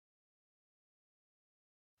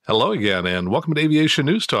Hello again, and welcome to Aviation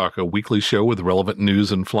News Talk, a weekly show with relevant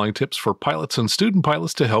news and flying tips for pilots and student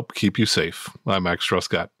pilots to help keep you safe. I'm Max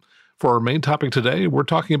Truscott. For our main topic today, we're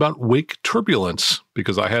talking about wake turbulence,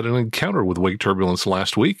 because I had an encounter with wake turbulence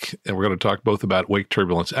last week, and we're going to talk both about wake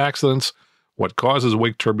turbulence accidents, what causes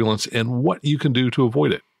wake turbulence, and what you can do to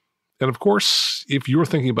avoid it. And of course, if you're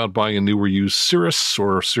thinking about buying a new or used Cirrus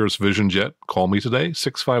or Cirrus Vision Jet, call me today,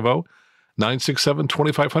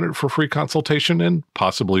 650-967-2500 for free consultation and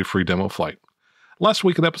possibly a free demo flight. Last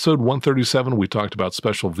week in episode 137, we talked about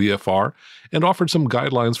special VFR and offered some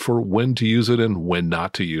guidelines for when to use it and when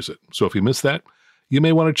not to use it. So if you missed that, you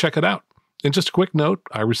may want to check it out. And just a quick note,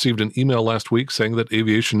 I received an email last week saying that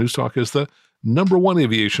Aviation News Talk is the #1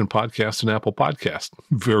 aviation podcast in Apple Podcasts.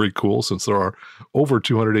 Very cool, since there are over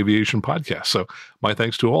 200 aviation podcasts. So my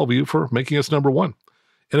thanks to all of you for making us #1.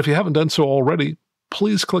 And if you haven't done so already,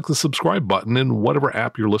 please click the subscribe button in whatever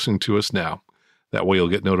app you're listening to us now. That way you'll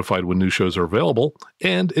get notified when new shows are available,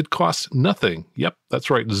 and it costs nothing. Yep, that's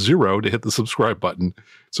right, $0 to hit the subscribe button.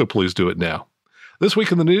 So please do it now. This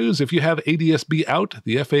week in the news, if you have ADS-B out,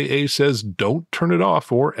 the FAA says don't turn it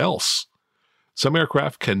off or else. Some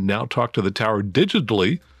aircraft can now talk to the tower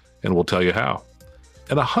digitally, and we'll tell you how.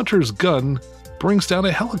 And a hunter's gun brings down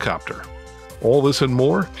a helicopter. All this and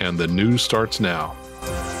more, and the news starts now.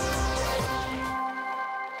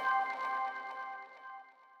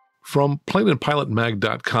 From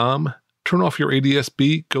planeandpilotmag.com, turn off your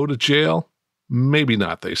ADS-B, go to jail? Maybe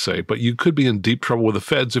not, they say, but you could be in deep trouble with the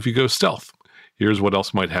feds if you go stealth. Here's what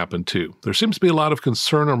else might happen, too. There seems to be a lot of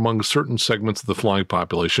concern among certain segments of the flying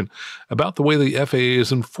population about the way the FAA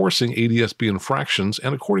is enforcing ADS-B infractions,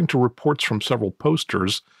 and according to reports from several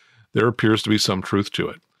posters, there appears to be some truth to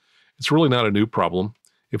it. It's really not a new problem.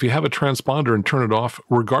 If you have a transponder and turn it off,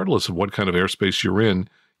 regardless of what kind of airspace you're in,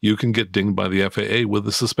 you can get dinged by the FAA with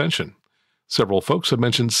a suspension. Several folks have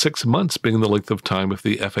mentioned 6 months being the length of time if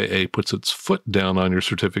the FAA puts its foot down on your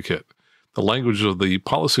certificate. The language of the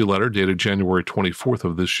policy letter, dated January 24th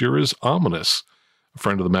of this year, is ominous. A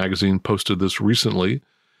friend of the magazine posted this recently.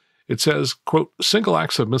 It says, quote, single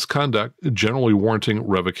acts of misconduct generally warranting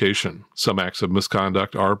revocation. Some acts of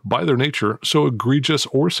misconduct are, by their nature, so egregious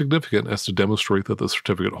or significant as to demonstrate that the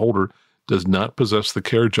certificate holder does not possess the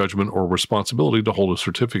care, judgment, or responsibility to hold a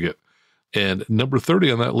certificate. And number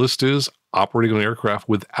 30 on that list is operating an aircraft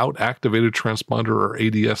without activated transponder or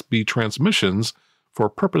ADS-B transmissions for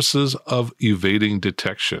purposes of evading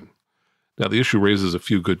detection. Now, the issue raises a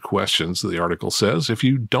few good questions, the article says. If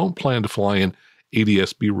you don't plan to fly in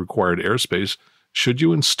ADS-B required airspace, should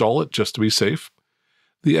you install it just to be safe?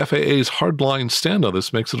 The FAA's hardline stand on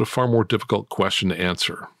this makes it a far more difficult question to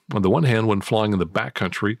answer. On the one hand, when flying in the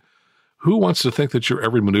backcountry, who wants to think that your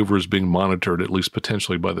every maneuver is being monitored, at least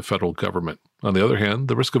potentially by the federal government? On the other hand,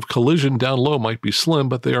 the risk of collision down low might be slim,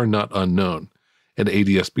 but they are not unknown. And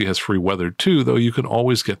ADS-B has free weather too, though you can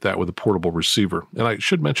always get that with a portable receiver. And I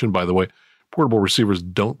should mention, by the way, portable receivers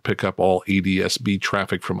don't pick up all ADS-B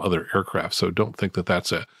traffic from other aircraft, so don't think that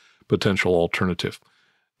that's a potential alternative.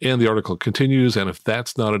 And the article continues, and if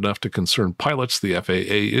that's not enough to concern pilots, the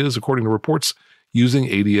FAA is, according to reports,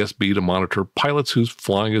 using ADS-B to monitor pilots whose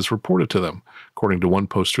flying is reported to them. According to one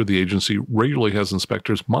poster, the agency regularly has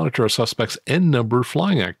inspectors monitor a suspect's N-number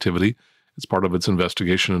flying activity as part of its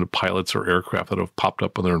investigation into pilots or aircraft that have popped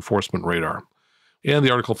up on their enforcement radar. And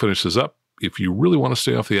the article finishes up, if you really want to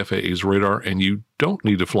stay off the FAA's radar and you don't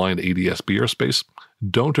need to fly in ADS-B airspace,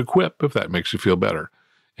 don't equip if that makes you feel better.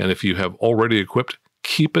 And if you have already equipped,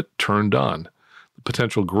 keep it turned on. The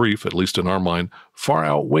potential grief, at least in our mind, far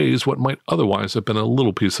outweighs what might otherwise have been a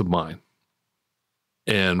little peace of mind.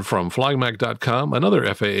 And from FlyingMac.com, another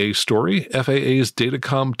FAA story, FAA's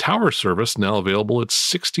Datacom tower service now available at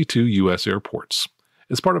 62 U.S. airports.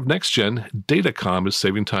 As part of NextGen, Datacom is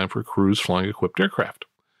saving time for crews flying equipped aircraft.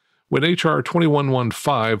 When H.R.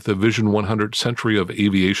 2115, the Vision 100 Century of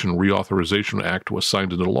Aviation Reauthorization Act, was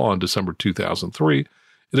signed into law in December 2003,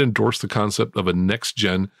 it endorsed the concept of a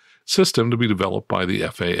next-gen system to be developed by the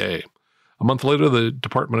FAA. A month later, the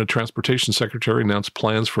Department of Transportation Secretary announced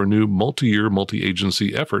plans for a new multi-year,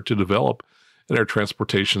 multi-agency effort to develop an air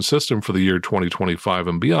transportation system for the year 2025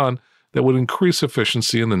 and beyond that would increase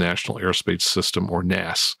efficiency in the National Airspace System, or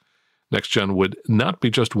NAS. NextGen would not be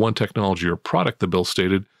just one technology or product, the bill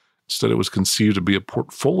stated. Instead, it was conceived to be a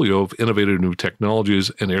portfolio of innovative new technologies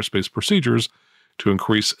and airspace procedures to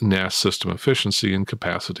increase NAS system efficiency and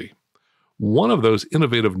capacity. One of those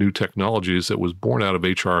innovative new technologies that was born out of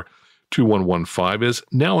H.R. 2115 is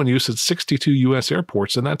now in use at 62 U.S.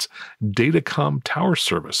 airports, and that's Datacom Tower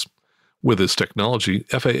Service. With this technology,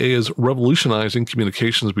 FAA is revolutionizing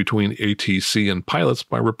communications between ATC and pilots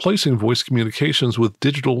by replacing voice communications with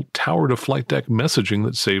digital tower-to-flight deck messaging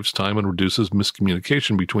that saves time and reduces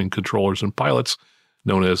miscommunication between controllers and pilots,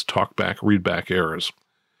 known as talkback-readback errors.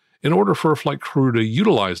 In order for a flight crew to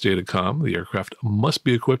utilize Datacom, the aircraft must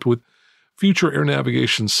be equipped with Future Air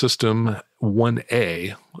Navigation System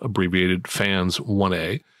 1A, abbreviated FANS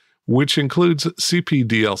 1A, which includes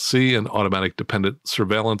CPDLC and Automatic Dependent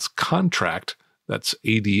Surveillance Contract, that's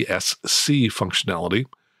ADSC functionality.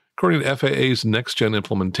 According to FAA's next-gen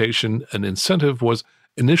implementation, an incentive was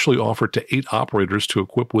initially offered to 8 operators to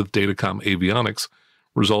equip with Datacom avionics,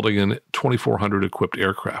 resulting in 2,400 equipped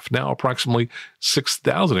aircraft. Now, approximately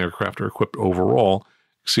 6,000 aircraft are equipped overall,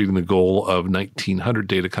 exceeding the goal of 1,900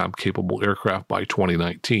 Datacom-capable aircraft by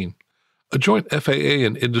 2019. A joint FAA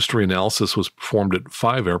and industry analysis was performed at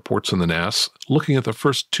 5 airports in the NAS, looking at the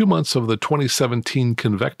first 2 months of the 2017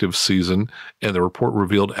 convective season, and the report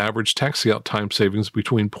revealed average taxi-out time savings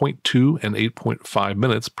between 0.2 and 8.5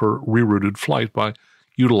 minutes per rerouted flight by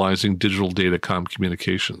utilizing digital Datacom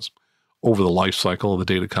communications. Over the life cycle of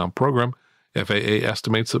the Datacom program, FAA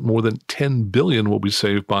estimates that more than $10 billion will be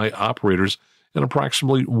saved by operators and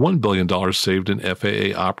approximately $1 billion saved in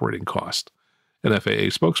FAA operating cost. An FAA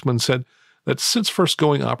spokesman said that since first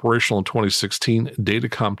going operational in 2016,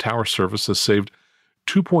 Datacom tower service has saved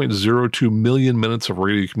 2.02 million minutes of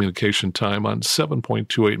radio communication time on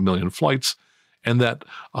 7.28 million flights, and that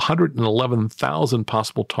 111,000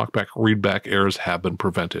 possible talkback-readback errors have been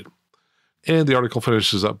prevented. And the article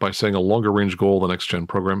finishes up by saying a longer-range goal of the next-gen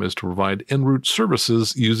program is to provide en route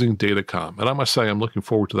services using Datacom. And I must say I'm looking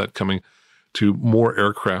forward to that coming to more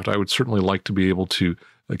aircraft. I would certainly like to be able to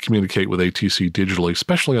communicate with ATC digitally,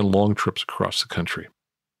 especially on long trips across the country.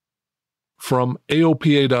 From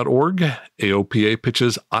AOPA.org, AOPA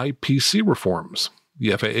pitches IPC reforms.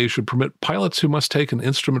 The FAA should permit pilots who must take an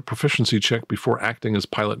instrument proficiency check before acting as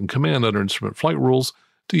pilot in command under instrument flight rules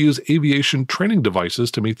to use aviation training devices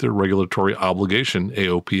to meet their regulatory obligation,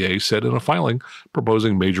 AOPA said in a filing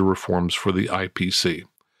proposing major reforms for the IPC.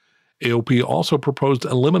 AOPA also proposed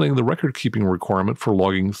eliminating the record-keeping requirement for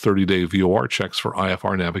logging 30-day VOR checks for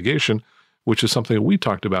IFR navigation, which is something we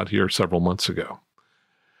talked about here several months ago.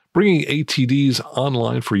 Bringing ATDs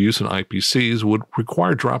online for use in IPCs would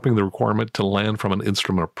require dropping the requirement to land from an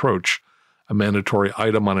instrument approach, a mandatory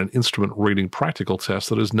item on an instrument rating practical test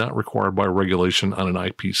that is not required by regulation on an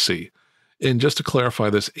IPC. And just to clarify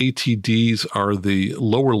this, ATDs are the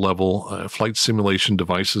lower-level flight simulation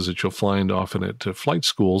devices that you'll find often at flight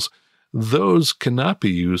schools. Those cannot be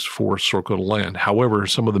used for circle to land. However,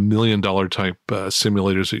 some of the million-dollar type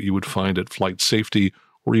simulators that you would find at Flight Safety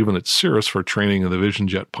or even at Cirrus for training of the Vision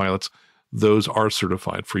Jet pilots, those are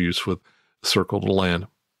certified for use with circle to land.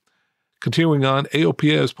 Continuing on,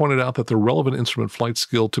 AOPA has pointed out that the relevant instrument flight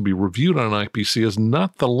skill to be reviewed on an IPC is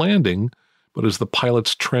not the landing, but is the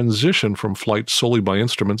pilot's transition from flight solely by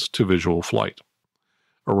instruments to visual flight.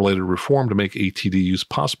 A related reform to make ATD use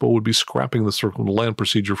possible would be scrapping the circle to land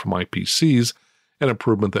procedure from IPCs, an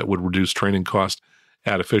improvement that would reduce training cost,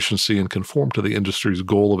 add efficiency, and conform to the industry's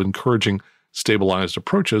goal of encouraging stabilized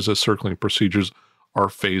approaches as circling procedures are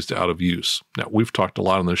phased out of use. Now, we've talked a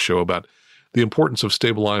lot on this show about the importance of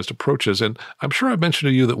stabilized approaches, and I'm sure I've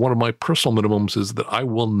mentioned to you that one of my personal minimums is that I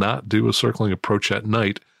will not do a circling approach at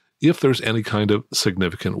night if there's any kind of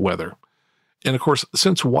significant weather. And of course,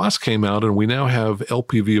 since WAAS came out and we now have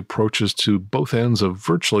LPV approaches to both ends of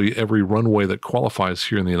virtually every runway that qualifies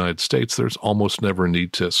here in the United States, there's almost never a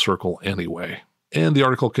need to circle anyway. And the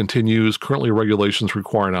article continues, currently regulations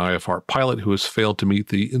require an IFR pilot who has failed to meet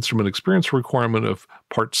the instrument experience requirement of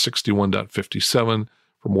Part 61.57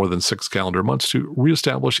 for more than 6 calendar months to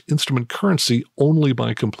reestablish instrument currency only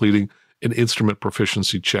by completing an instrument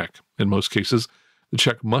proficiency check. In most cases, the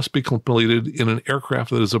check must be completed in an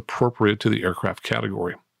aircraft that is appropriate to the aircraft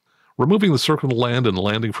category. Removing the circle to land and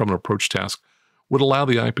landing from an approach task would allow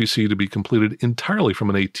the IPC to be completed entirely from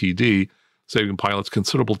an ATD, saving pilots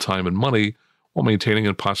considerable time and money while maintaining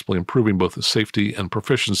and possibly improving both the safety and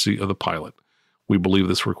proficiency of the pilot. We believe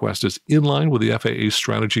this request is in line with the FAA's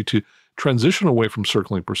strategy to transition away from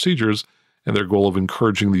circling procedures and their goal of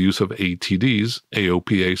encouraging the use of ATDs,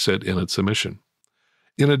 AOPA said in its submission.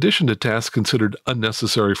 In addition to tasks considered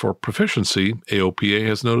unnecessary for proficiency, AOPA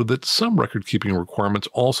has noted that some record-keeping requirements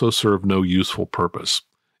also serve no useful purpose.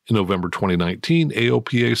 In November 2019,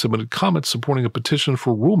 AOPA submitted comments supporting a petition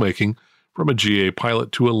for rulemaking from a GA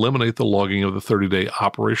pilot to eliminate the logging of the 30-day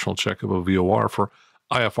operational check of a VOR for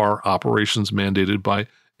IFR operations mandated by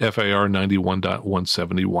FAR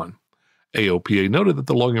 91.171. AOPA noted that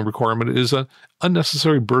the logging requirement is an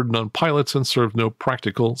unnecessary burden on pilots and serves no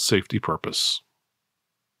practical safety purpose.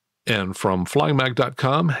 And from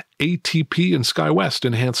FlyingMag.com, ATP and SkyWest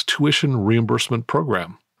Enhanced Tuition Reimbursement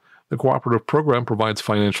Program. The cooperative program provides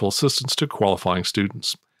financial assistance to qualifying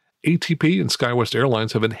students. ATP and SkyWest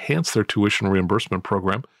Airlines have enhanced their tuition reimbursement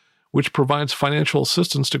program, which provides financial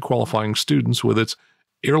assistance to qualifying students with its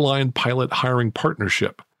Airline Pilot Hiring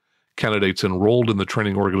Partnership. Candidates enrolled in the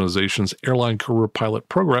training organization's Airline Career Pilot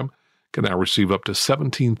Program can now receive up to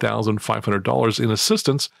 $17,500 in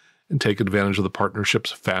assistance and take advantage of the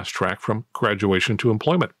partnership's fast track from graduation to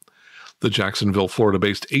employment. The Jacksonville,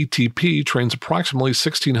 Florida-based ATP trains approximately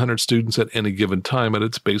 1,600 students at any given time at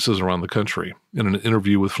its bases around the country. In an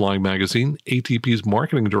interview with Flying Magazine, ATP's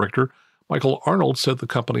marketing director, Michael Arnold, said the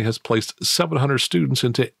company has placed 700 students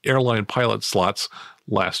into airline pilot slots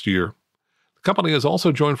last year. The company has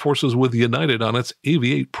also joined forces with United on its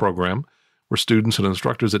Aviate program, where students and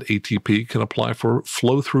instructors at ATP can apply for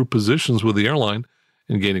flow-through positions with the airline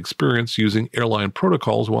and gain experience using airline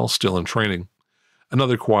protocols while still in training.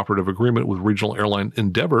 Another cooperative agreement with regional airline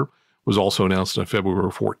Endeavor was also announced on February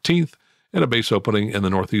 14th, and a base opening in the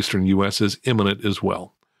northeastern U.S. is imminent as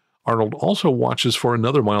well. Arnold also watches for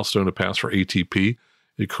another milestone to pass for ATP.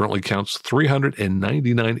 It currently counts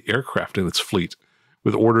 399 aircraft in its fleet.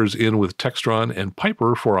 With orders in with Textron and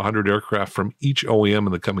Piper for 100 aircraft from each OEM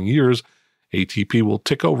in the coming years, ATP will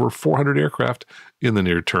tick over 400 aircraft in the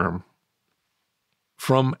near term.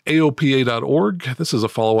 From AOPA.org, this is a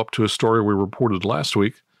follow-up to a story we reported last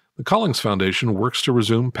week. The Collings Foundation works to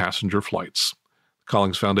resume passenger flights. The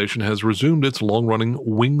Collings Foundation has resumed its long-running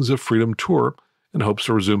Wings of Freedom tour and hopes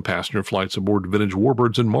to resume passenger flights aboard vintage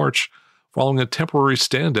warbirds in March, following a temporary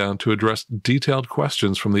stand-down to address detailed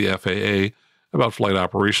questions from the FAA about flight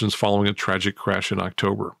operations following a tragic crash in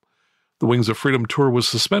October. The Wings of Freedom tour was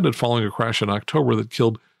suspended following a crash in October that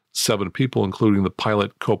killed 7 people, including the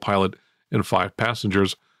pilot, co-pilot, and 5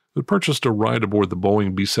 passengers who purchased a ride aboard the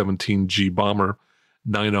Boeing B-17G bomber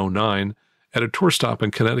 909 at a tour stop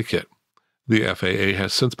in Connecticut. The FAA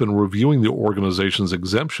has since been reviewing the organization's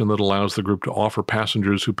exemption that allows the group to offer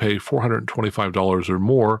passengers who pay $425 or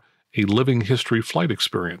more a living history flight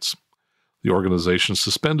experience. The organization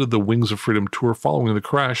suspended the Wings of Freedom tour following the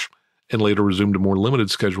crash and later resumed a more limited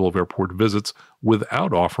schedule of airport visits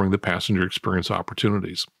without offering the passenger experience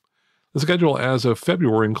opportunities. The schedule as of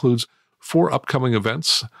February includes 4 upcoming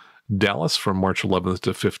events: Dallas from March 11th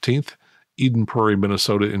to 15th, Eden Prairie,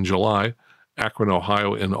 Minnesota in July, Akron,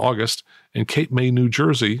 Ohio in August, and Cape May, New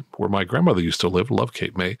Jersey, where my grandmother used to live, love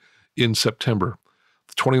Cape May, in September.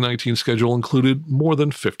 The 2019 schedule included more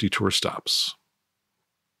than 50 tour stops.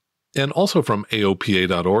 And also from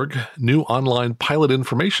AOPA.org, new online Pilot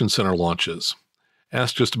Information Center launches.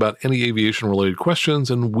 Ask just about any aviation-related questions,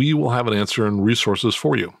 and we will have an answer and resources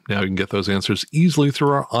for you. Now you can get those answers easily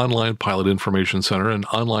through our online Pilot Information Center, an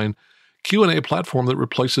online Q&A platform that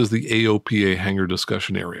replaces the AOPA hangar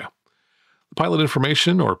discussion area. The Pilot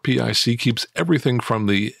Information, or PIC, keeps everything from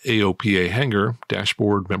the AOPA hangar,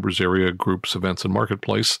 dashboard, members area, groups, events, and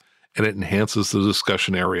marketplace, and it enhances the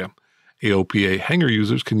discussion area. AOPA hangar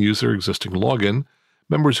users can use their existing login.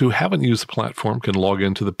 Members who haven't used the platform can log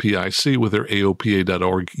into the PIC with their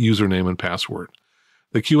AOPA.org username and password.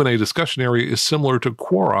 The Q&A discussion area is similar to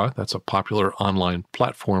Quora, that's a popular online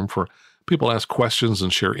platform for people to ask questions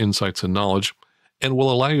and share insights and knowledge, and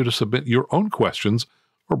will allow you to submit your own questions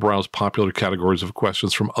or browse popular categories of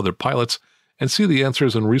questions from other pilots and see the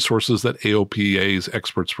answers and resources that AOPA's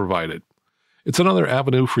experts provided. It's another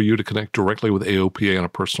avenue for you to connect directly with AOPA on a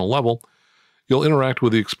personal level. You'll interact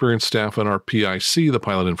with the experienced staff in our PIC, the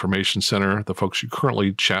Pilot Information Center, the folks you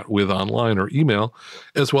currently chat with online or email,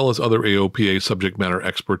 as well as other AOPA subject matter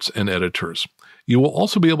experts and editors. You will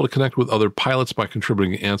also be able to connect with other pilots by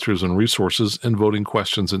contributing answers and resources and voting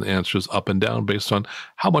questions and answers up and down based on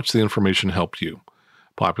how much the information helped you.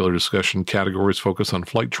 Popular discussion categories focus on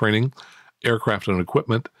flight training, aircraft and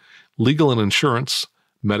equipment, legal and insurance,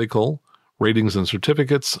 medical, ratings and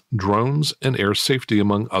certificates, drones, and air safety,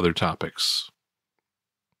 among other topics.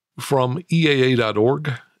 From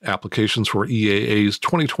EAA.org, applications for EAA's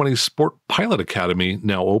 2020 Sport Pilot Academy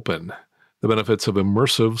now open. The benefits of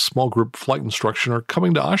immersive small group flight instruction are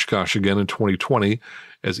coming to Oshkosh again in 2020,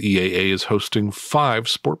 as EAA is hosting 5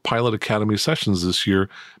 Sport Pilot Academy sessions this year,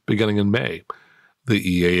 beginning in May.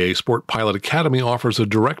 The EAA Sport Pilot Academy offers a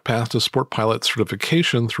direct path to Sport Pilot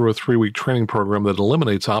certification through a 3-week training program that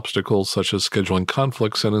eliminates obstacles such as scheduling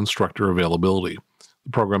conflicts and instructor availability.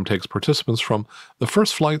 The program takes participants from the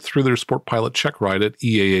first flight through their Sport Pilot check ride at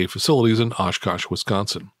EAA facilities in Oshkosh,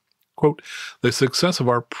 Wisconsin. Quote, "The success of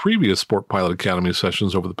our previous Sport Pilot Academy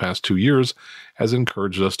sessions over the past 2 years has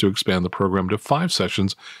encouraged us to expand the program to 5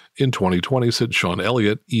 sessions in 2020, said Sean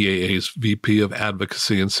Elliott, EAA's VP of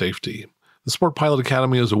Advocacy and Safety. The Sport Pilot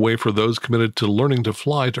Academy is a way for those committed to learning to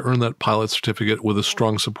fly to earn that pilot certificate with a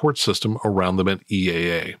strong support system around them at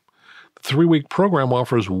EAA. The 3-week program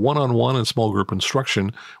offers one-on-one and small group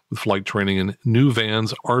instruction with flight training in new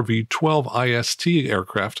Van's RV-12 IST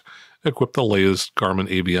aircraft equipped the latest Garmin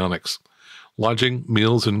avionics. Lodging,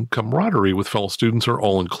 meals, and camaraderie with fellow students are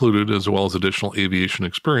all included, as well as additional aviation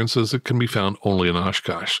experiences that can be found only in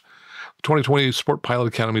Oshkosh. The 2020 Sport Pilot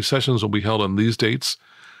Academy sessions will be held on these dates,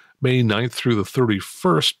 May 9th through the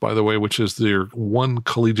 31st, by the way, which is their one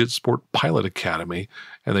Collegiate Sport Pilot Academy.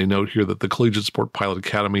 And they note here that the Collegiate Sport Pilot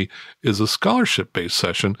Academy is a scholarship-based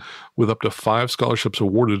session with up to 5 scholarships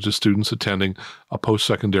awarded to students attending a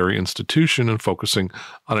post-secondary institution and focusing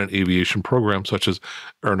on an aviation program such as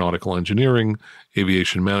aeronautical engineering,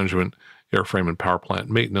 aviation management, airframe and power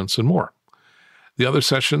plant maintenance, and more. The other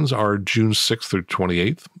sessions are June 6th through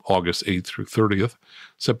 28th, August 8th through 30th,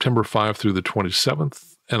 September 5th through the 27th,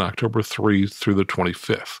 and October 3 through the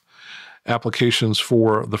 25th. Applications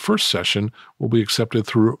for the first session will be accepted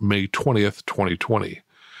through May 20th, 2020.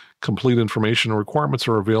 Complete information and requirements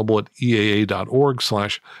are available at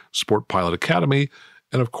eaa.org/Sport Pilot Academy,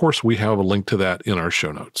 and of course we have a link to that in our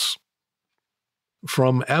show notes.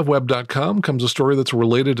 From avweb.com comes a story that's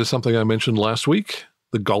related to something I mentioned last week.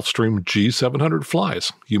 The Gulfstream G700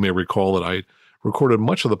 flies. You may recall that I recorded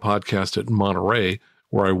much of the podcast at Monterey,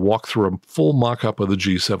 where I walked through a full mock-up of the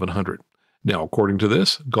G700. Now, according to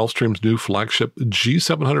this, Gulfstream's new flagship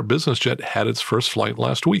G700 business jet had its first flight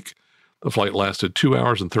last week. The flight lasted 2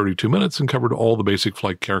 hours and 32 minutes and covered all the basic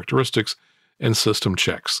flight characteristics and system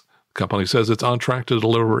checks. The company says it's on track to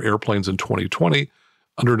deliver airplanes in 2020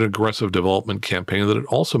 under an aggressive development campaign that it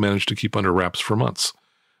also managed to keep under wraps for months.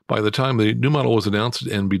 By the time the new model was announced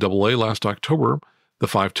at NBAA last October, the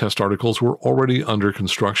 5 test articles were already under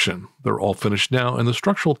construction. They're all finished now, and the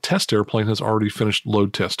structural test airplane has already finished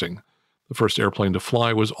load testing. The first airplane to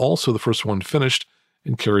fly was also the first one finished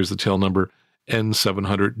and carries the tail number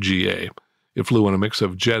N700GA. It flew on a mix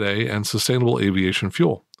of Jet A and sustainable aviation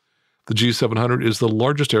fuel. The G700 is the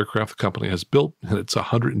largest aircraft the company has built, and it's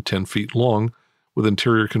 110 feet long, with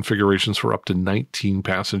interior configurations for up to 19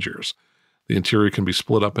 passengers. The interior can be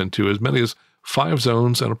split up into as many as 5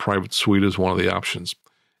 zones, and a private suite is one of the options.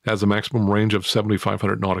 It has a maximum range of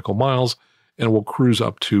 7,500 nautical miles and will cruise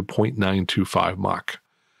up to 0.925 Mach.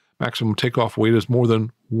 Maximum takeoff weight is more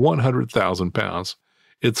than 100,000 pounds.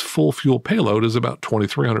 Its full fuel payload is about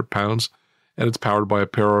 2,300 pounds, and it's powered by a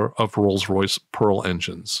pair of Rolls-Royce Pearl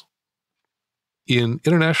engines. In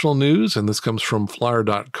international news, and this comes from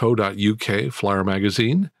flyer.co.uk, Flyer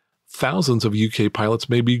magazine, thousands of UK pilots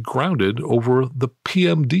may be grounded over the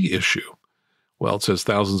PMD issue. Well, it says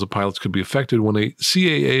thousands of pilots could be affected when a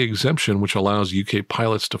CAA exemption, which allows UK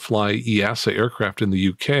pilots to fly EASA aircraft in the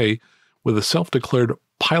UK with a self-declared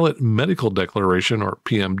Pilot Medical Declaration, or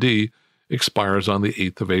PMD, expires on the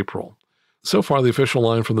 8th of April. So far, the official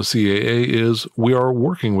line from the CAA is, "We are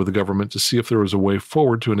working with the government to see if there is a way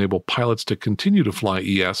forward to enable pilots to continue to fly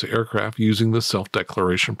EASA aircraft using the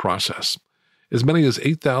self-declaration process." As many as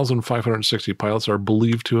 8,560 pilots are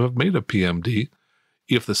believed to have made a PMD.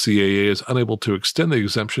 If the CAA is unable to extend the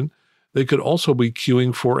exemption, they could also be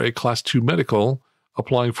queuing for a Class 2 medical,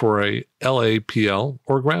 applying for a LAPL,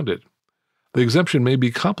 or grounded. The exemption may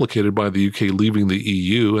be complicated by the UK leaving the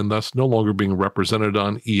EU and thus no longer being represented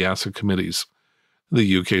on EASA committees. The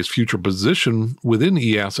UK's future position within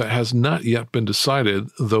EASA has not yet been decided,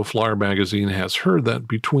 though Flyer magazine has heard that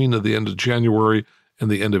between the end of January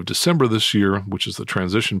and the end of December this year, which is the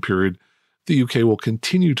transition period, the UK will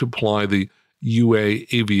continue to apply the UA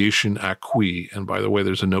Aviation Acquis. And by the way,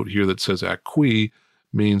 there's a note here that says Acquis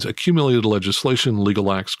means accumulated legislation,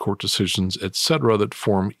 legal acts, court decisions, etc. that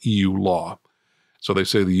form EU law. So they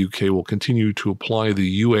say the UK will continue to apply the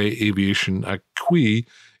UA Aviation Acquis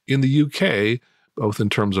in the UK, both in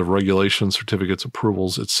terms of regulations, certificates,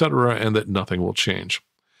 approvals, etc., and that nothing will change.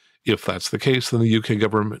 If that's the case, then the UK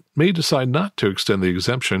government may decide not to extend the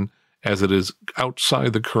exemption, as it is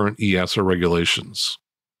outside the current EASA regulations.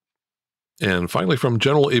 And finally, from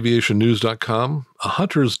GeneralAviationNews.com, a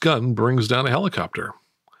hunter's gun brings down a helicopter.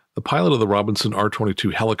 The pilot of the Robinson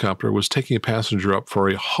R-22 helicopter was taking a passenger up for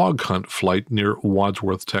a hog hunt flight near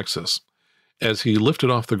Wadsworth, Texas. As he lifted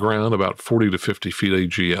off the ground about 40 to 50 feet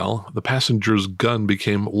AGL, the passenger's gun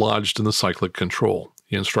became lodged in the cyclic control.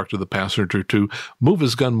 He instructed the passenger to move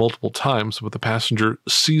his gun multiple times, but the passenger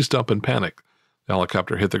seized up in panic. The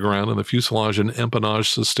helicopter hit the ground, and the fuselage and empennage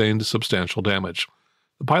sustained substantial damage.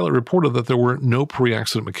 The pilot reported that there were no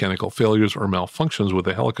pre-accident mechanical failures or malfunctions with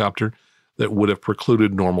the helicopter that would have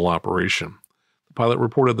precluded normal operation. The pilot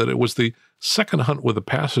reported that it was the second hunt with a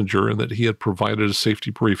passenger and that he had provided a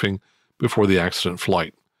safety briefing before the accident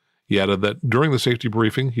flight. He added that during the safety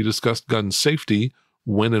briefing, he discussed gun safety,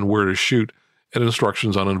 when and where to shoot, and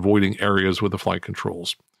instructions on avoiding areas with the flight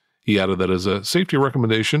controls. He added that as a safety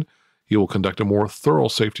recommendation, he will conduct a more thorough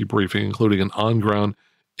safety briefing, including an on-ground,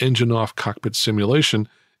 engine-off cockpit simulation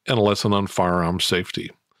and a lesson on firearm safety.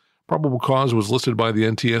 Probable cause was listed by the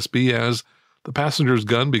NTSB as the passenger's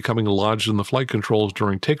gun becoming lodged in the flight controls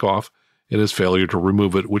during takeoff and his failure to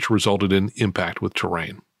remove it, which resulted in impact with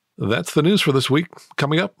terrain. That's the news for this week.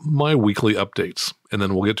 Coming up, my weekly updates. And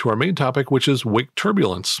then we'll get to our main topic, which is wake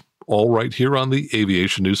turbulence, all right here on the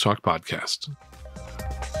Aviation News Talk podcast.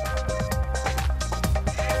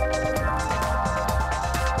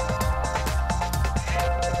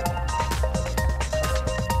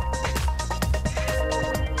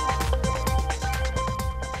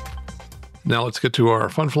 Now let's get to our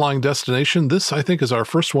fun flying destination. This, I think, is our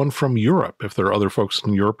first one from Europe. If there are other folks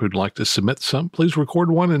in Europe who'd like to submit some, please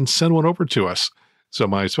record one and send one over to us. So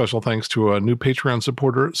my special thanks to a new Patreon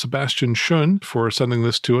supporter, Sebastian Schön, for sending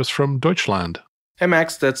this to us from Deutschland. Hey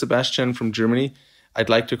Max, that's Sebastian from Germany. I'd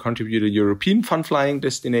like to contribute a European fun flying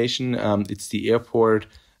destination. It's the airport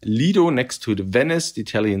Lido next to the Venice, the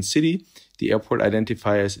Italian city. The airport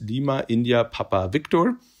identifies as Lima, India, Papa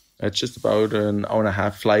Victor. It's just about an hour and a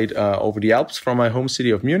half flight over the Alps from my home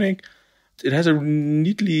city of Munich. It has a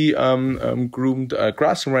neatly groomed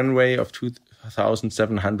grass runway of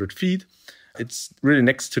 2,700 feet. It's really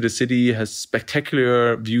next to the city, has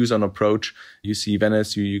spectacular views on approach. You see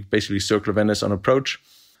Venice, you basically circle Venice on approach.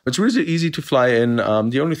 It's really easy to fly in.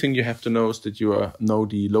 The only thing you have to know is that you know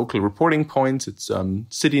the local reporting points. It's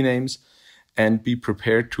city names, and be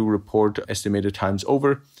prepared to report estimated times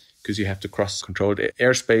over, because you have to cross controlled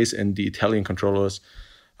airspace, and the Italian controllers,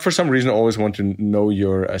 for some reason, always want to know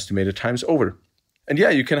your estimated times over. And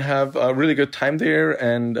yeah, you can have a really good time there.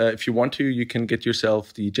 And if you want to, you can get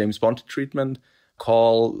yourself the James Bond treatment,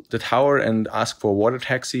 call the tower and ask for a water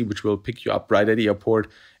taxi, which will pick you up right at the airport.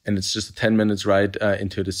 And it's just a 10 minutes ride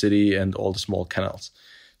into the city and all the small canals.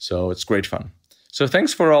 So it's great fun. So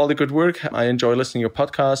thanks for all the good work. I enjoy listening to your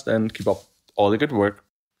podcast, and keep up all the good work.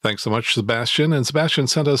 Thanks so much, Sebastian. And Sebastian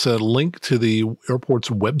sent us a link to the airport's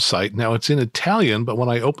website. Now, it's in Italian, but when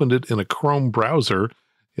I opened it in a Chrome browser,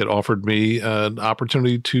 it offered me an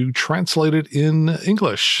opportunity to translate it in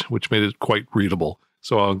English, which made it quite readable.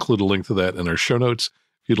 So I'll include a link to that in our show notes.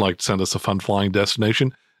 If you'd like to send us a fun flying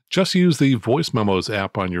destination, just use the Voice Memos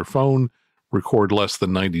app on your phone, record less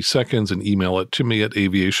than 90 seconds, and email it to me at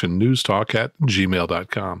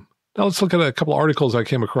aviationnewstalk@gmail.com. Now let's look at a couple of articles I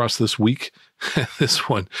came across this week. This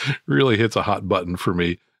one really hits a hot button for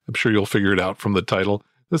me. I'm sure you'll figure it out from the title.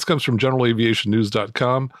 This comes from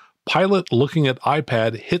generalaviationnews.com. Pilot looking at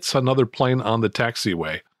iPad hits another plane on the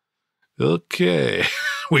taxiway. Okay,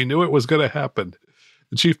 we knew it was going to happen.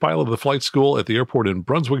 The chief pilot of the flight school at the airport in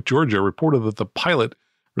Brunswick, Georgia, reported that the pilot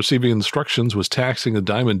receiving instructions was taxiing a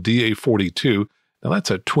Diamond DA-42. Now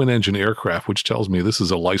that's a twin-engine aircraft, which tells me this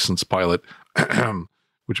is a licensed pilot,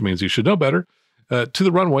 which means you should know better, to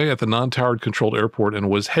the runway at the non-towered controlled airport, and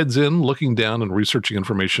was heads in, looking down and researching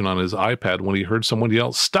information on his iPad when he heard someone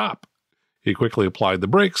yell, "Stop!" He quickly applied the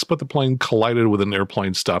brakes, but the plane collided with an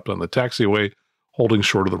airplane stopped on the taxiway, holding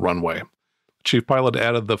short of the runway. The chief pilot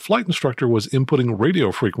added the flight instructor was inputting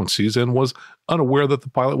radio frequencies and was unaware that the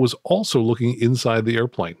pilot was also looking inside the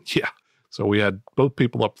airplane. Yeah, so we had both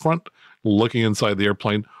people up front looking inside the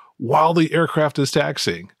airplane while the aircraft is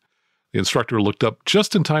taxiing. The instructor looked up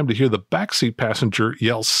just in time to hear the backseat passenger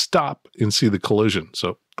yell "stop" and see the collision.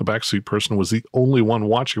 So the backseat person was the only one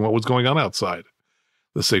watching what was going on outside.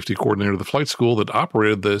 The safety coordinator of the flight school that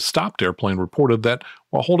operated the stopped airplane reported that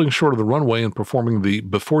while holding short of the runway and performing the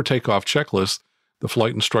before takeoff checklist, the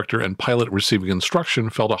flight instructor and pilot receiving instruction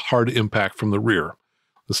felt a hard impact from the rear.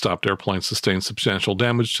 The stopped airplane sustained substantial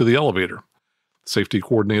damage to the elevator. The safety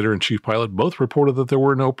coordinator and chief pilot both reported that there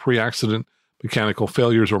were no pre-accident mechanical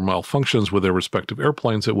failures or malfunctions with their respective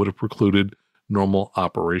airplanes that would have precluded normal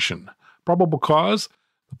operation. Probable cause?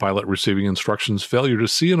 The pilot receiving instructions, failure to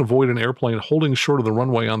see and avoid an airplane holding short of the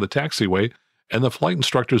runway on the taxiway, and the flight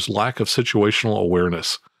instructor's lack of situational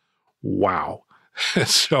awareness. Wow.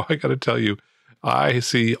 So I got to tell you, I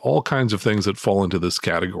see all kinds of things that fall into this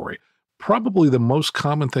category. Probably the most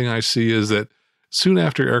common thing I see is that soon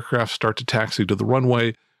after aircraft start to taxi to the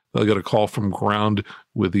runway, they'll get a call from ground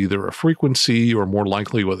with either a frequency or more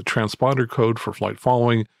likely with a transponder code for flight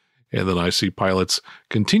following, And then I see pilots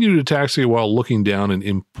continue to taxi while looking down and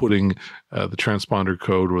inputting the transponder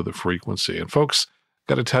code or the frequency. And folks,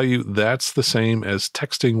 got to tell you, that's the same as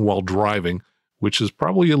texting while driving, which is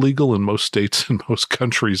probably illegal in most states and most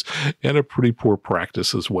countries, and a pretty poor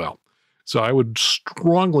practice as well. So I would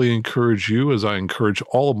strongly encourage you, as I encourage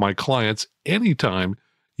all of my clients, anytime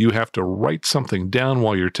you have to write something down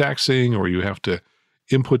while you're taxiing, or you have to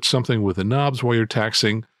input something with the knobs while you're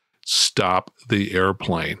taxiing, stop the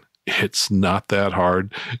airplane. It's not that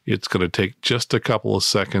hard. It's going to take just a couple of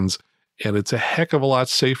seconds, and it's a heck of a lot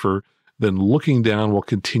safer than looking down while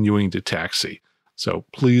continuing to taxi. So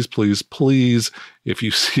please, please, please, if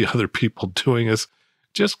you see other people doing this,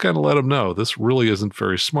 just kind of let them know this really isn't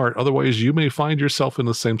very smart. Otherwise, you may find yourself in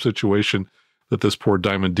the same situation that this poor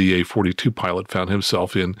Diamond DA-42 pilot found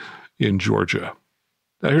himself in Georgia.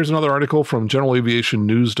 Now, here's another article from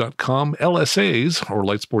GeneralAviationNews.com. LSAs, or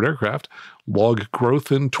light sport aircraft, log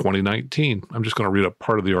growth in 2019. I'm just going to read a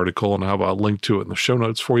part of the article, and I'll have a link to it in the show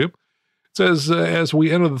notes for you. It says, as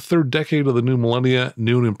we enter the third decade of the new millennia,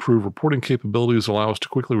 new and improved reporting capabilities allow us to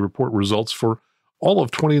quickly report results for all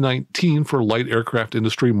of 2019 for light aircraft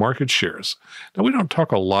industry market shares. Now, we don't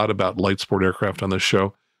talk a lot about light sport aircraft on this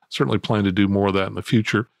show. Certainly plan to do more of that in the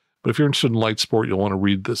future. But if you're interested in light sport, you'll want to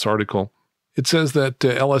read this article. It says that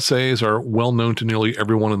LSAs are well known to nearly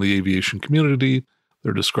everyone in the aviation community.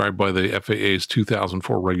 They're described by the FAA's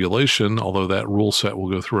 2004 regulation, although that rule set will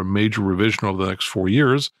go through a major revision over the next 4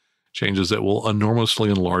 years, changes that will enormously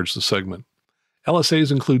enlarge the segment.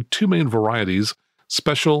 LSAs include two main varieties,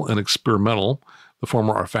 special and experimental. The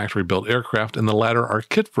former are factory-built aircraft, and the latter are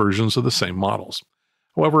kit versions of the same models.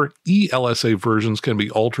 However, ELSA versions can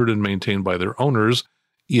be altered and maintained by their owners.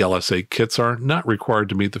 ELSA kits are not required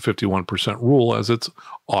to meet the 51% rule, as it's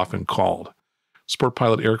often called. Sport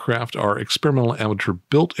pilot aircraft are experimental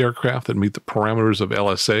amateur-built aircraft that meet the parameters of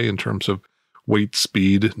LSA in terms of weight,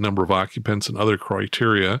 speed, number of occupants, and other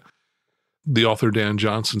criteria. The author Dan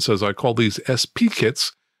Johnson says, I call these SP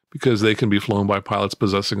kits because they can be flown by pilots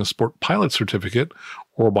possessing a sport pilot certificate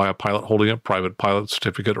or by a pilot holding a private pilot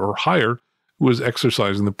certificate or higher who is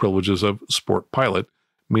exercising the privileges of sport pilot,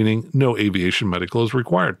 meaning no aviation medical is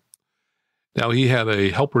required. Now, he had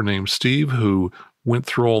a helper named Steve who went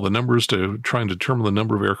through all the numbers to try and determine the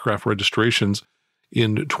number of aircraft registrations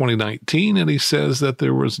in 2019, and he says that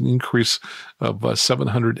there was an increase of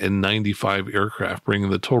 795 aircraft,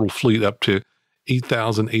 bringing the total fleet up to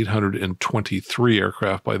 8,823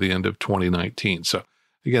 aircraft by the end of 2019. So,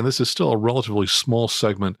 again, this is still a relatively small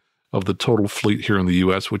segment of the total fleet here in the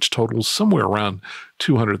U.S., which totals somewhere around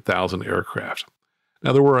 200,000 aircraft.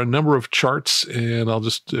 Now, there were a number of charts, and I'll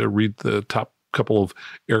just read the top couple of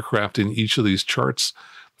aircraft in each of these charts.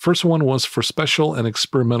 The first one was for special and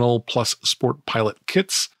experimental plus sport pilot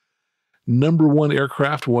kits. Number one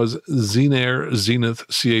aircraft was Zenair Zenith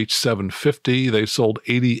CH750. They sold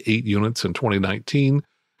 88 units in 2019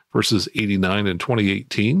 versus 89 in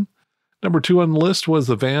 2018. Number two on the list was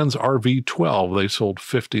the Vans RV12. They sold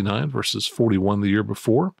 59 versus 41 the year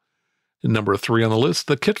before. And number three on the list,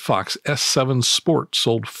 the Kitfox S7 Sport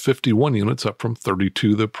sold 51 units, up from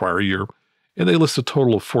 32 the prior year, and they list a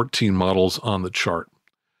total of 14 models on the chart.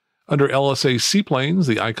 Under LSA seaplanes,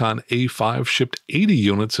 the Icon A5 shipped 80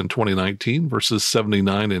 units in 2019 versus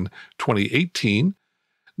 79 in 2018.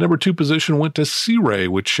 Number two position went to Sea Ray,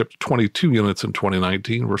 which shipped 22 units in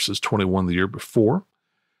 2019 versus 21 the year before.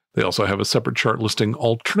 They also have a separate chart listing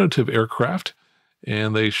alternative aircraft,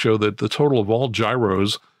 and they show that the total of all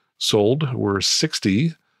gyros sold were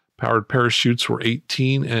 60, powered parachutes were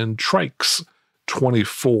 18, and trikes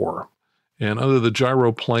 24. And under the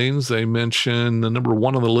gyro planes, they mention the number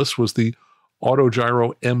one on the list was the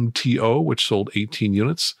Autogyro MTO, which sold 18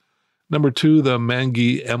 units. Number two, the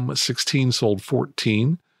Mangi M16 sold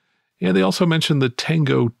 14. And they also mentioned the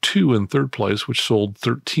Tango 2 in third place, which sold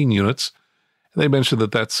 13 units. And they mentioned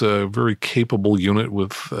that that's a very capable unit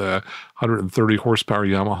with 130 horsepower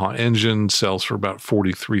Yamaha engine, sells for about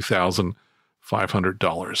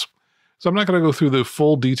 $43,500. So I'm not going to go through the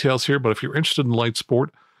full details here, but if you're interested in light sport,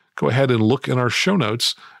 go ahead and look in our show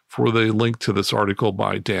notes for the link to this article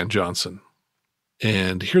by Dan Johnson.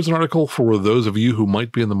 And here's an article for those of you who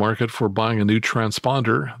might be in the market for buying a new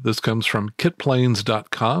transponder. This comes from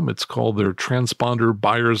kitplanes.com. It's called their Transponder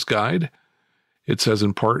Buyer's Guide. It says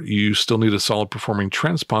in part, you still need a solid performing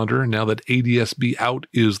transponder now that ADS-B out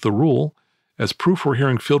is the rule. As proof, we're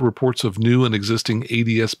hearing field reports of new and existing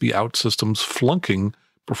ADS-B out systems flunking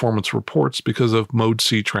performance reports because of Mode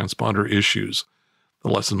C transponder issues. The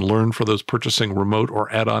lesson learned for those purchasing remote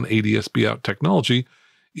or add-on ADS-B out technology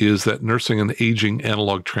is that nursing an aging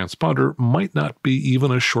analog transponder might not be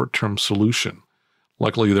even a short-term solution.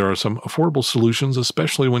 Luckily, there are some affordable solutions,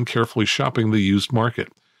 especially when carefully shopping the used market.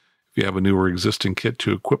 If you have a new or existing kit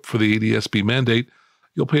to equip for the ADS-B mandate,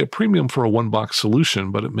 you'll pay a premium for a one-box solution,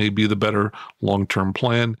 but it may be the better long-term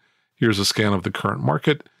plan. Here's a scan of the current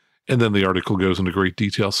market, and then the article goes into great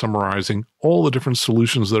detail summarizing all the different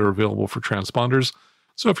solutions that are available for transponders.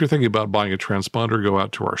 So if you're thinking about buying a transponder, go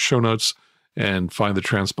out to our show notes and find the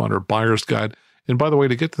Transponder Buyer's Guide. And by the way,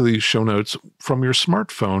 to get to these show notes from your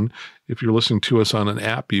smartphone, if you're listening to us on an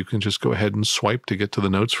app, you can just go ahead and swipe to get to the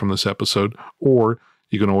notes from this episode, or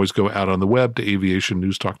you can always go out on the web to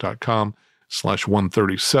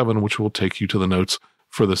aviationnewstalk.com/137, which will take you to the notes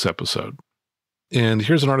for this episode. And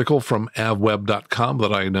here's an article from avweb.com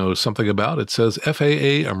that I know something about. It says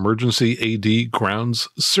FAA Emergency AD grounds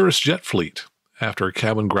Cirrus Jet fleet. After a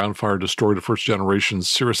cabin ground fire destroyed a first-generation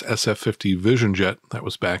Cirrus SF50 Vision Jet, that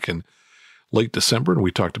was back in late December, and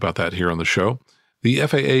we talked about that here on the show, the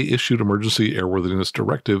FAA issued Emergency Airworthiness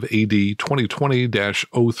Directive AD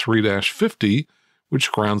 2020-03-50,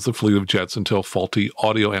 which grounds the fleet of jets until faulty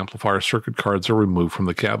audio amplifier circuit cards are removed from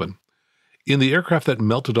the cabin. In the aircraft that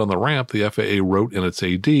melted on the ramp, the FAA wrote in its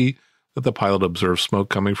AD that the pilot observed smoke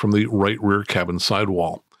coming from the right rear cabin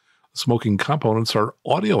sidewall. The smoking components are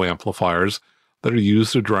audio amplifiers that are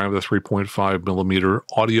used to drive the 3.5 millimeter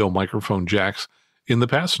audio microphone jacks in the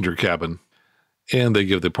passenger cabin. And they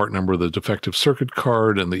give the part number of the defective circuit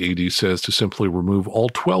card, and the AD says to simply remove all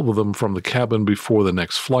 12 of them from the cabin before the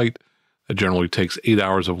next flight. It generally takes 8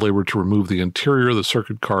 hours of labor to remove the interior, the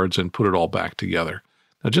circuit cards, and put it all back together.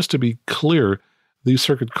 Now, just to be clear, these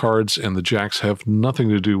circuit cards and the jacks have nothing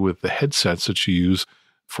to do with the headsets that you use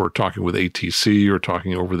for talking with ATC or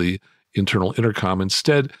talking over the internal intercom.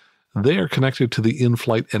 Instead, they are connected to the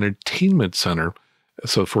in-flight entertainment center.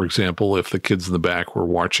 So, for example, if the kids in the back were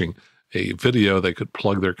watching a video, they could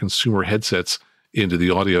plug their consumer headsets into the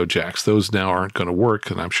audio jacks. Those now aren't going to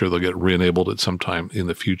work, and I'm sure they'll get re-enabled at some time in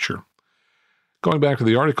the future. Going back to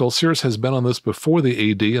the article, Cirrus has been on this before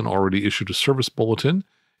the AD and already issued a service bulletin,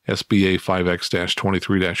 SBA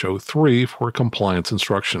 5X-23-03, for compliance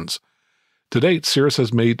instructions. To date, Cirrus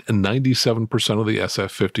has made 97% of the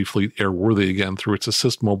SF50 fleet airworthy again through its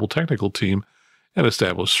Assist Mobile technical team and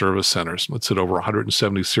established service centers. It said over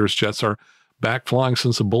 170 Cirrus jets are back flying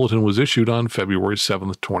since the bulletin was issued on February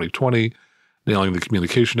 7th, 2020. Nailing the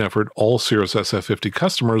communication effort, all Cirrus SF50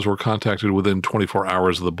 customers were contacted within 24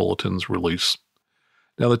 hours of the bulletin's release.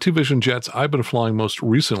 Now, the two Vision Jets I've been flying most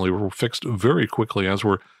recently were fixed very quickly, as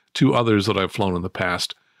were two others that I've flown in the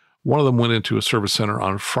past. One of them went into a service center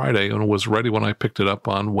on Friday and was ready when I picked it up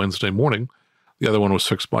on Wednesday morning. The other one was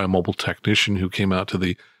fixed by a mobile technician who came out to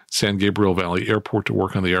the San Gabriel Valley Airport to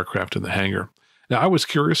work on the aircraft in the hangar. Now, I was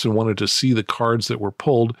curious and wanted to see the cards that were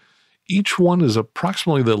pulled. Each one is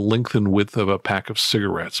approximately the length and width of a pack of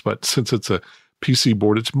cigarettes, but since it's a PC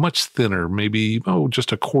board, it's much thinner, maybe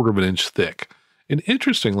just a quarter of an inch thick. And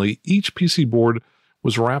interestingly, each PC board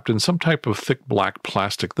was wrapped in some type of thick black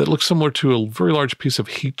plastic that looks similar to a very large piece of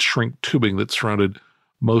heat shrink tubing that surrounded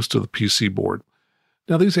most of the PC board.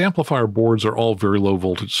 Now, these amplifier boards are all very low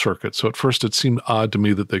voltage circuits, so at first it seemed odd to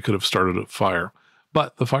me that they could have started a fire.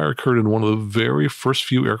 But the fire occurred in one of the very first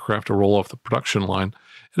few aircraft to roll off the production line,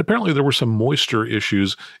 and apparently there were some moisture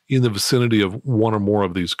issues in the vicinity of one or more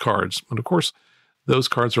of these cards. And of course, those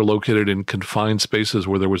cards are located in confined spaces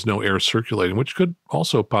where there was no air circulating, which could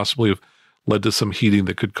also possibly have led to some heating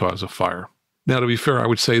that could cause a fire. Now, to be fair, I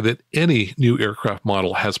would say that any new aircraft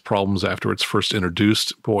model has problems after it's first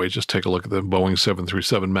introduced. Boy, just take a look at the Boeing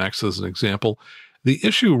 737 MAX as an example. The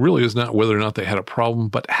issue really is not whether or not they had a problem,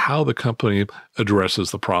 but how the company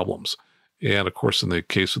addresses the problems. And of course, in the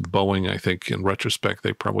case of Boeing, I think in retrospect,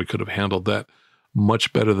 they probably could have handled that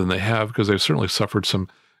much better than they have, because they've certainly suffered some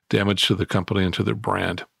damage to the company and to their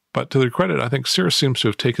brand. But to their credit, I think Cirrus seems to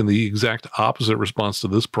have taken the exact opposite response to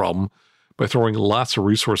this problem by throwing lots of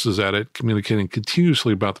resources at it, communicating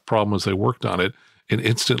continuously about the problem as they worked on it, and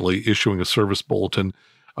instantly issuing a service bulletin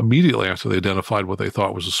immediately after they identified what they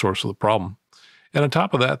thought was the source of the problem. And on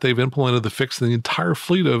top of that, they've implemented the fix in the entire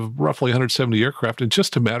fleet of roughly 170 aircraft in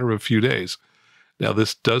just a matter of a few days. Now,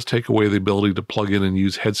 this does take away the ability to plug in and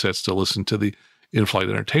use headsets to listen to the in-flight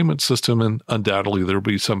entertainment system, and undoubtedly there will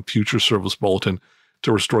be some future service bulletin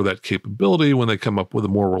to restore that capability when they come up with a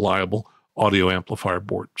more reliable audio amplifier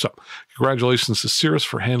board. So, congratulations to Cirrus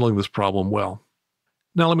for handling this problem well.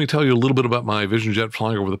 Now, let me tell you a little bit about my Vision Jet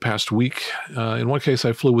flying over the past week. In one case,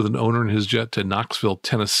 I flew with an owner and his jet to Knoxville,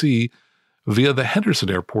 Tennessee, via the Henderson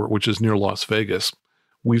Airport, which is near Las Vegas.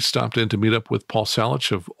 We stopped in to meet up with Paul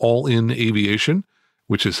Salich of All In Aviation,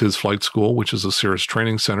 which is his flight school, which is a Cirrus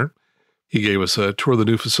training center. He gave us a tour of the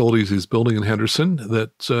new facilities he's building in Henderson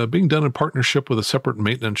that's being done in partnership with a separate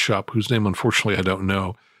maintenance shop whose name, unfortunately, I don't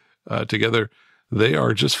know. Together, they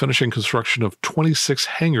are just finishing construction of 26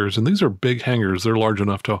 hangars, and these are big hangars. They're large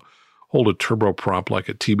enough to hold a turboprop like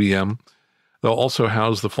a TBM. They'll also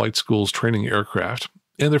house the flight school's training aircraft,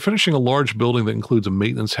 and they're finishing a large building that includes a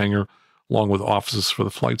maintenance hangar along with offices for the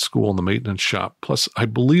flight school and the maintenance shop. Plus, I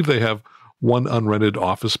believe they have one unrented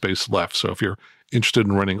office space left. So if you're interested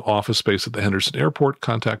in renting office space at the Henderson Airport,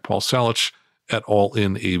 contact Paul Salich at All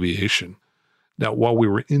In Aviation. Now, while we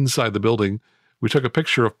were inside the building, we took a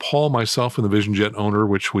picture of Paul, myself, and the Vision Jet owner,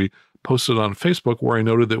 which we posted on Facebook, where I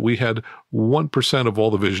noted that we had 1% of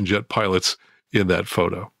all the Vision Jet pilots in that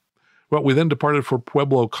photo. Well, we then departed for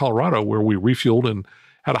Pueblo, Colorado, where we refueled and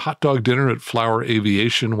had a hot dog dinner at Flower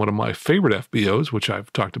Aviation, one of my favorite FBOs, which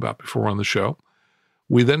I've talked about before on the show.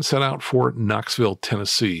 We then set out for Knoxville,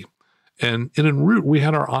 Tennessee. And en route, we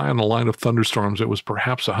had our eye on a line of thunderstorms that was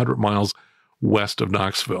perhaps 100 miles west of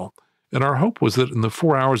Knoxville. And our hope was that in the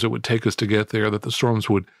 4 hours it would take us to get there, that the storms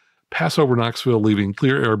would pass over Knoxville, leaving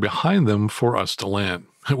clear air behind them for us to land.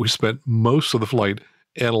 We spent most of the flight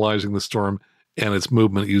analyzing the storm and its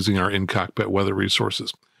movement using our in-cockpit weather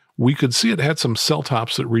resources. We could see it had some cell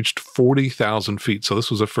tops that reached 40,000 feet, so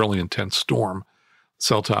this was a fairly intense storm.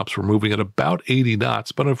 Cell tops were moving at about 80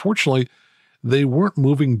 knots, but unfortunately, they weren't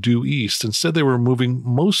moving due east. Instead, they were moving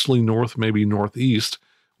mostly north, maybe northeast,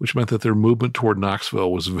 which meant that their movement toward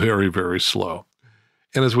Knoxville was very, very slow.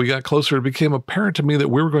 And as we got closer, it became apparent to me that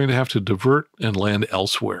we were going to have to divert and land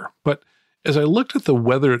elsewhere. But as I looked at the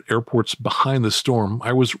weather at airports behind the storm,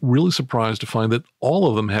 I was really surprised to find that all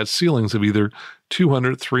of them had ceilings of either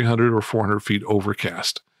 200, 300, or 400 feet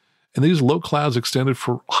overcast. And these low clouds extended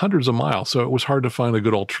for hundreds of miles, so it was hard to find a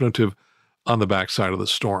good alternative on the backside of the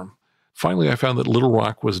storm. Finally, I found that Little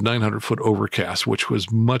Rock was 900-foot overcast, which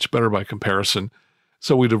was much better by comparison.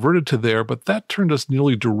 So we diverted to there, but that turned us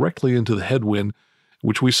nearly directly into the headwind,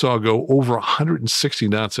 which we saw go over 160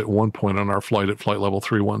 knots at one point on our flight at flight level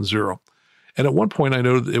 310. And at one point, I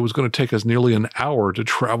noted that it was going to take us nearly an hour to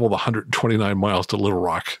travel the 129 miles to Little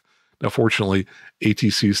Rock. Now, fortunately,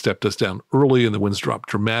 ATC stepped us down early and the winds dropped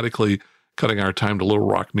dramatically, cutting our time to Little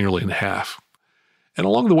Rock nearly in half. And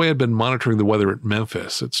along the way, I'd been monitoring the weather at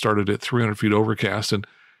Memphis. It started at 300 feet overcast and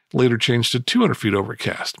later changed to 200 feet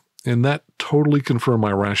overcast. And that totally confirmed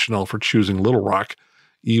my rationale for choosing Little Rock,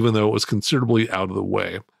 even though it was considerably out of the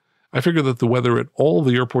way. I figured that the weather at all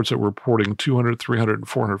the airports that were reporting 200, 300, and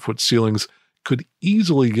 400-foot ceilings could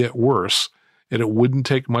easily get worse, and it wouldn't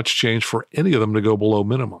take much change for any of them to go below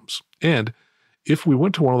minimums. And if we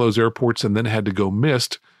went to one of those airports and then had to go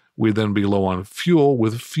missed, we'd then be low on fuel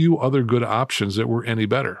with few other good options that were any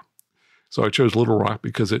better. So I chose Little Rock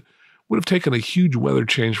because it would have taken a huge weather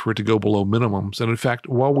change for it to go below minimums. And in fact,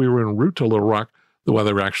 while we were en route to Little Rock, the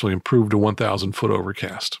weather actually improved to 1,000-foot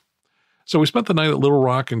overcast. So we spent the night at Little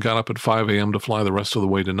Rock and got up at 5 a.m. to fly the rest of the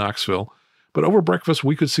way to Knoxville. But over breakfast,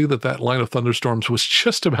 we could see that that line of thunderstorms was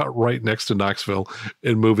just about right next to Knoxville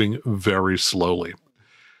and moving very slowly.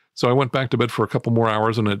 So I went back to bed for a couple more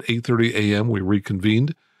hours, and at 8:30 a.m. we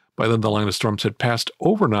reconvened. By then, the line of storms had passed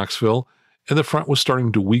over Knoxville, and the front was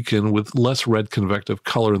starting to weaken with less red convective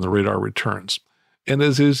color in the radar returns. And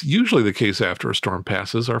as is usually the case after a storm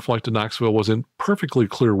passes, our flight to Knoxville was in perfectly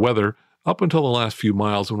clear weather up until the last few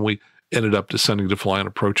miles when we ended up descending to fly an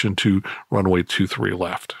approach into runway 23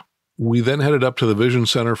 left. We then headed up to the Vision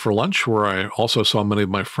Center for lunch, where I also saw many of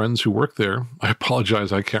my friends who work there. I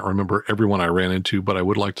apologize, I can't remember everyone I ran into, but I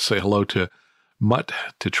would like to say hello to Mutt,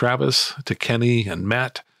 to Travis, to Kenny, and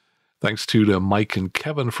Matt. Thanks to Mike and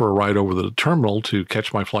Kevin for a ride over the terminal to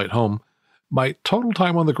catch my flight home. My total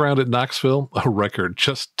time on the ground at Knoxville, a record,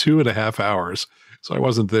 just 2.5 hours. So I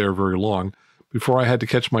wasn't there very long before I had to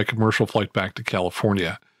catch my commercial flight back to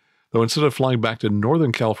California. Though instead of flying back to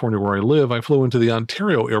Northern California where I live, I flew into the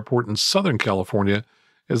Ontario airport in Southern California,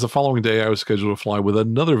 as the following day I was scheduled to fly with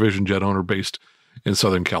another Vision Jet owner based in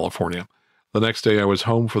Southern California. The next day I was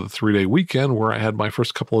home for the 3-day weekend where I had my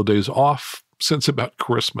first couple of days off since about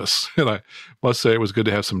Christmas. And I must say it was good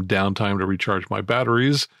to have some downtime to recharge my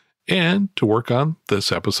batteries and to work on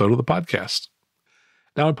this episode of the podcast.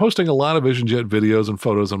 Now, I'm posting a lot of Vision Jet videos and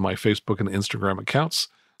photos on my Facebook and Instagram accounts.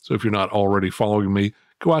 So if you're not already following me,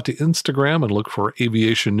 go out to Instagram and look for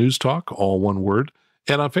Aviation News Talk, all one word.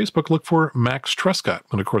 And on Facebook, look for Max Trescott.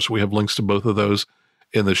 And of course, we have links to both of those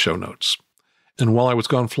in the show notes. And while I was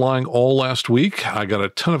gone flying all last week, I got a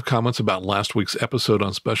ton of comments about last week's episode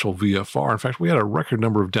on Special VFR. In fact, we had a record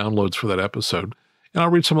number of downloads for that episode. And I'll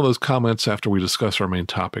read some of those comments after we discuss our main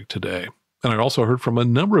topic today. And I also heard from a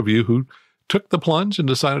number of you who took the plunge and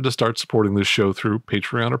decided to start supporting this show through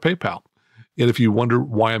Patreon or PayPal. And if you wonder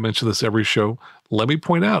why I mention this every show, let me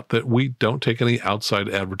point out that we don't take any outside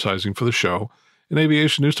advertising for the show, and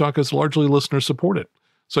Aviation News Talk is largely listener-supported.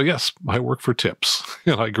 So yes, I work for tips,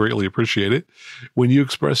 and I greatly appreciate it when you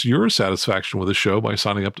express your satisfaction with the show by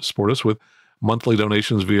signing up to support us with monthly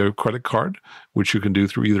donations via credit card, which you can do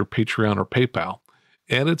through either Patreon or PayPal.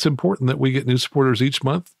 And it's important that we get new supporters each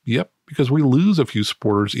month. Yep, because we lose a few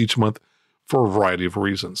supporters each month for a variety of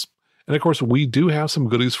reasons. And of course, we do have some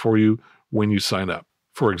goodies for you when you sign up.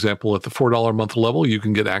 For example, at the $4 a month level, you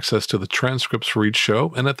can get access to the transcripts for each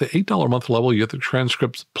show. And at the $8 a month level, you get the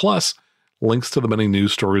transcripts plus links to the many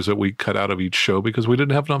news stories that we cut out of each show because we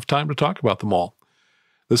didn't have enough time to talk about them all.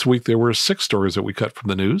 This week, there were 6 stories that we cut from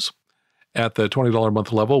the news. At the $20 a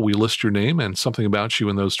month level, we list your name and something about you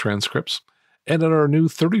in those transcripts. And at our new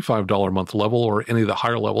 $35 a month level, or any of the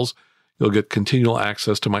higher levels, you'll get continual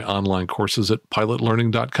access to my online courses at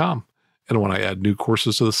pilotlearning.com. And when I add new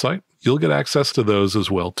courses to the site, you'll get access to those as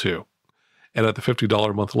well, too. And at the $50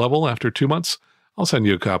 a month level, after 2 months, I'll send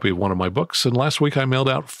you a copy of one of my books. And last week, I mailed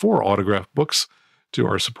out 4 autographed books to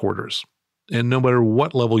our supporters. And no matter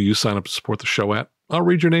what level you sign up to support the show at, I'll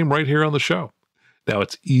read your name right here on the show. Now,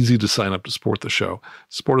 it's easy to sign up to support the show.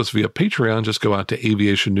 Support us via Patreon. Just go out to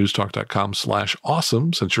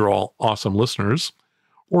aviationnewstalk.com/awesome, since you're all awesome listeners,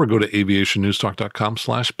 or go to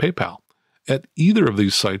aviationnewstalk.com/PayPal. At either of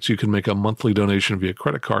these sites, you can make a monthly donation via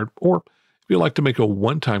credit card, or if you'd like to make a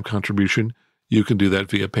one-time contribution, you can do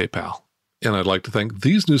that via PayPal. And I'd like to thank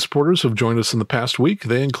these new supporters who have joined us in the past week.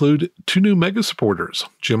 They include 2 new mega supporters.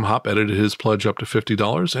 Jim Hopp edited his pledge up to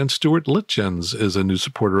 $50, and Stuart Litjens is a new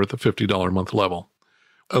supporter at the $50 a month level.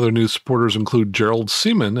 Other new supporters include Gerald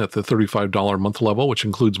Seaman at the $35 a month level, which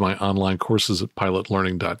includes my online courses at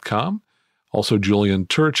pilotlearning.com. Also, Julian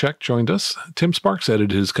Turacek joined us. Tim Sparks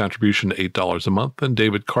edited his contribution to $8 a month, and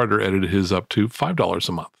David Carter edited his up to $5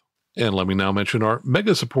 a month. And let me now mention our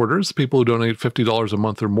mega supporters, people who donate $50 a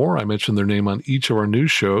month or more. I mentioned their name on each of our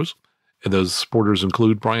news shows. And those supporters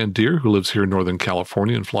include Brian Deere, who lives here in Northern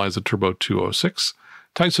California and flies a Turbo 206.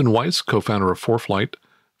 Tyson Weiss, co-founder of 4Flight.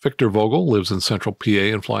 Victor Vogel lives in Central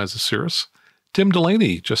PA and flies a Cirrus. Tim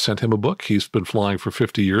Delaney, just sent him a book. He's been flying for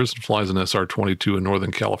 50 years and flies an SR20 in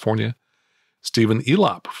Northern California. Stephen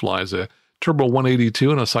Elop flies a Turbo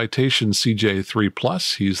 182 and a Citation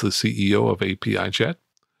CJ3+. He's the CEO of API Jet.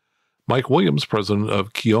 Mike Williams, president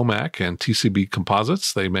of Keomac and TCB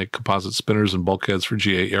Composites. They make composite spinners and bulkheads for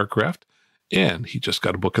GA aircraft. And he just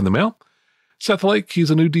got a book in the mail. Seth Lake,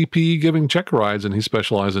 he's a new DP giving check rides, and he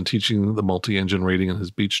specializes in teaching the multi-engine rating in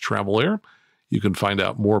his beach travel air. You can find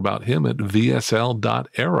out more about him at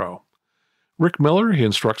vsl.aero. Rick Miller, he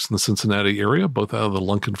instructs in the Cincinnati area, both out of the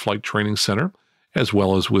Lunken Flight Training Center, as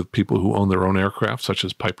well as with people who own their own aircraft, such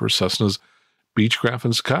as Piper, Cessnas, Beechcraft,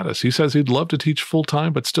 and Scottis. He says he'd love to teach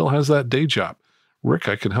full-time, but still has that day job. Rick,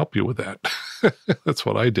 I can help you with that. That's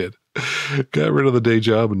what I did. Got rid of the day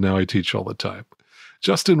job, and now I teach all the time.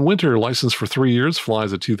 Justin Winter, licensed for 3 years,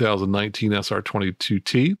 flies a 2019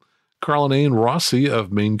 SR22T. Carlinane Rossi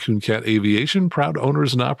of Maine Coon Cat Aviation, proud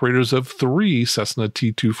owners and operators of 3 Cessna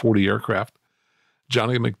T240 aircraft.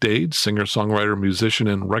 Johnny McDade, singer-songwriter, musician,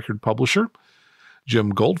 and record publisher.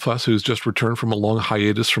 Jim Goldfuss, who's just returned from a long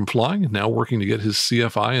hiatus from flying, now working to get his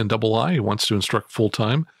CFI and II. He wants to instruct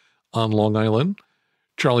full-time on Long Island.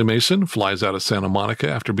 Charlie Mason flies out of Santa Monica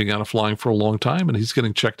after being out of flying for a long time, and he's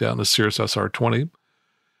getting checked out in a Cirrus SR20.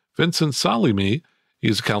 Vincent Salimi,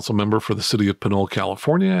 he's a council member for the city of Pinole,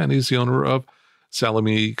 California, and he's the owner of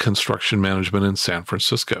Salimi Construction Management in San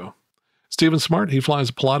Francisco. Stephen Smart, he flies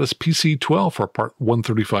a Pilatus PC-12 for a Part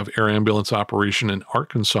 135 air ambulance operation in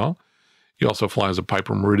Arkansas. He also flies a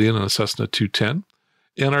Piper Meridian and a Cessna 210.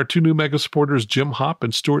 And our 2 new mega supporters, Jim Hopp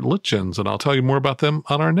and Stuart Litjens, and I'll tell you more about them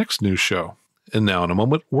on our next news show. And now in a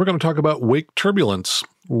moment, we're going to talk about wake turbulence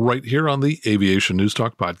right here on the Aviation News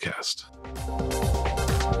Talk podcast.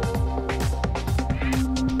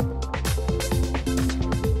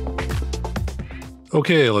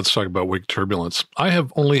 Okay, let's talk about wake turbulence. I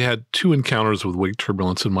have only had 2 encounters with wake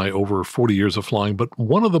turbulence in my over 40 years of flying, but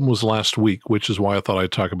one of them was last week, which is why I thought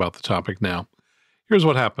I'd talk about the topic now. Here's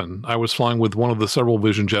what happened. I was flying with one of the several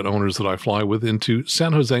Vision Jet owners that I fly with into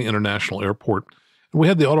San Jose International Airport, and we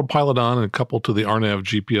had the autopilot on and coupled to the RNAV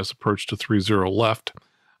GPS approach to 30 left.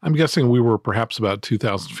 I'm guessing we were perhaps about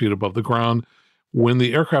 2,000 feet above the ground when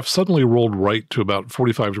the aircraft suddenly rolled right to about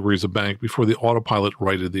 45 degrees of bank before the autopilot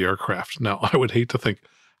righted the aircraft. Now, I would hate to think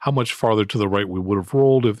how much farther to the right we would have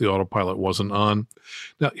rolled if the autopilot wasn't on.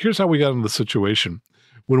 Now, here's how we got into the situation.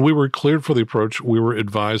 When we were cleared for the approach, we were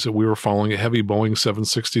advised that we were following a heavy Boeing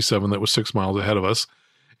 767 that was 6 miles ahead of us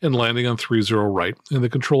and landing on 30 right, and the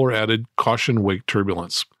controller added, "Caution wake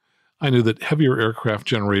turbulence." I knew that heavier aircraft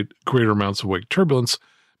generate greater amounts of wake turbulence,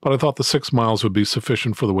 but I thought the 6 miles would be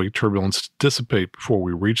sufficient for the wake turbulence to dissipate before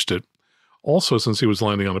we reached it. Also, since he was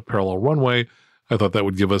landing on a parallel runway, I thought that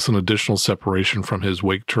would give us an additional separation from his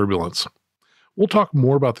wake turbulence. We'll talk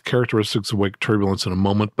more about the characteristics of wake turbulence in a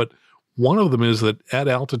moment, but one of them is that at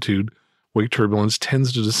altitude, wake turbulence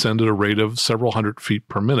tends to descend at a rate of several hundred feet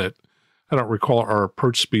per minute. I don't recall our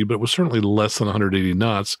approach speed, but it was certainly less than 180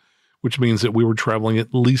 knots, which means that we were traveling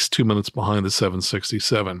at least 2 minutes behind the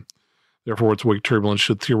 767. Therefore, its wake turbulence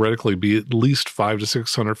should theoretically be at least 500 to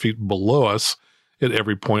 600 feet below us at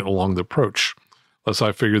every point along the approach. Thus,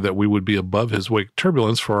 I figured that we would be above his wake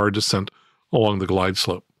turbulence for our descent along the glide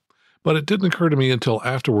slope. But it didn't occur to me until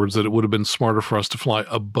afterwards that it would have been smarter for us to fly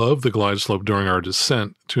above the glide slope during our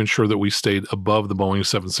descent to ensure that we stayed above the Boeing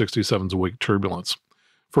 767's wake turbulence.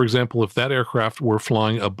 For example, if that aircraft were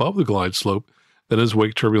flying above the glide slope, then his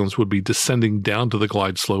wake turbulence would be descending down to the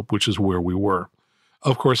glide slope, which is where we were.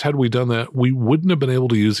 Of course, had we done that, we wouldn't have been able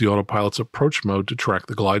to use the autopilot's approach mode to track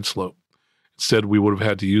the glide slope. Instead, we would have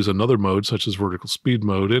had to use another mode, such as vertical speed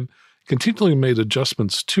mode, and continually made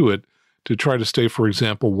adjustments to it to try to stay, for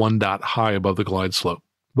example, 1 dot high above the glide slope.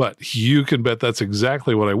 But you can bet that's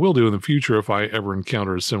exactly what I will do in the future if I ever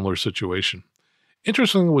encounter a similar situation.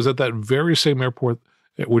 Interestingly, it was at that very same airport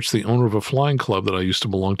at which the owner of a flying club that I used to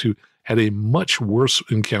belong to had a much worse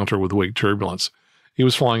encounter with wake turbulence. He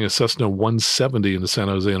was flying a Cessna 170 into San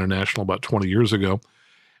Jose International about 20 years ago.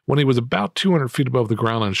 When he was about 200 feet above the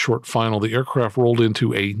ground on short final, the aircraft rolled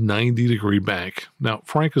into a 90-degree bank. Now,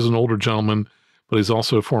 Frank is an older gentleman, but he's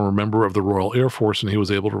also a former member of the Royal Air Force, and he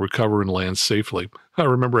was able to recover and land safely. I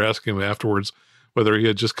remember asking him afterwards whether he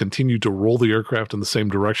had just continued to roll the aircraft in the same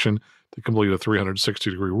direction to complete a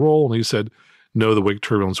 360-degree roll, and he said, no, the wake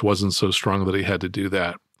turbulence wasn't so strong that he had to do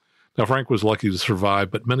that. Now, Frank was lucky to survive,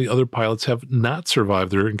 but many other pilots have not survived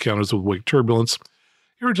their encounters with wake turbulence.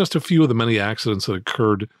 Here are just a few of the many accidents that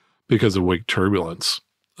occurred because of wake turbulence.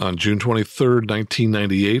 On June 23,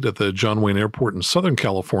 1998, at the John Wayne Airport in Southern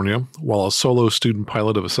California, while a solo student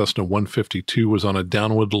pilot of a Cessna 152 was on a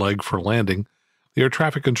downwind leg for landing, the air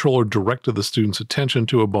traffic controller directed the student's attention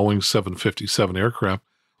to a Boeing 757 aircraft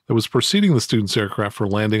that was preceding the student's aircraft for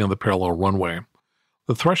landing on the parallel runway.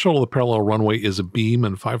 The threshold of the parallel runway is a beam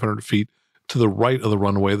and 500 feet to the right of the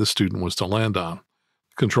runway the student was to land on.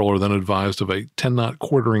 The controller then advised of a 10-knot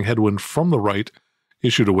quartering headwind from the right,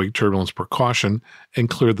 issued a wake turbulence precaution, and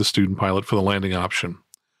cleared the student pilot for the landing option.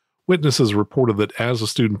 Witnesses reported that as the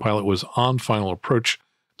student pilot was on final approach,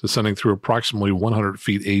 descending through approximately 100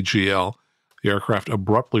 feet AGL, the aircraft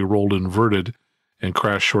abruptly rolled inverted and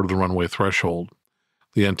crashed short of the runway threshold.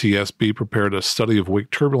 The NTSB prepared a study of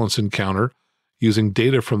wake turbulence encounter using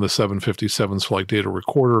data from the 757's flight data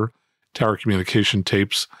recorder, tower communication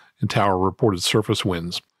tapes, and tower reported surface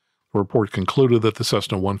winds. The report concluded that the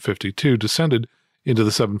Cessna 152 descended into the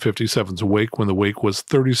 757's wake when the wake was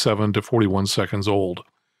 37 to 41 seconds old.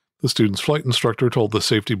 The student's flight instructor told the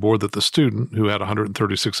safety board that the student, who had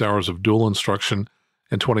 136 hours of dual instruction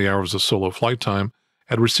and 20 hours of solo flight time,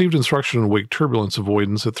 had received instruction in wake turbulence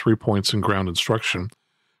avoidance at 3 points in ground instruction.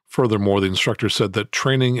 Furthermore, the instructor said that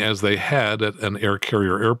training as they had at an air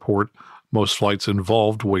carrier airport, most flights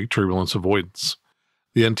involved wake turbulence avoidance.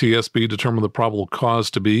 The NTSB determined the probable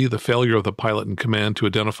cause to be the failure of the pilot in command to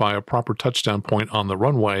identify a proper touchdown point on the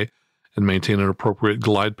runway and maintain an appropriate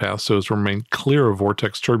glide path so as to remain clear of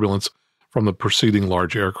vortex turbulence from the preceding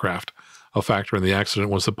large aircraft. A factor in the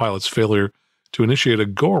accident was the pilot's failure to initiate a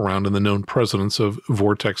go-around in the known presence of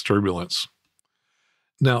vortex turbulence.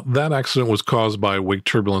 Now, that accident was caused by wake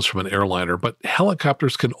turbulence from an airliner, but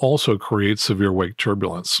helicopters can also create severe wake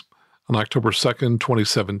turbulence. On October 2nd,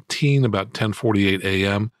 2017, about 10:48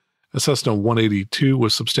 a.m., a Cessna 182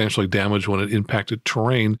 was substantially damaged when it impacted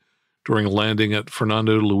terrain during landing at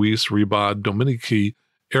Fernando Luis Ribad Dominici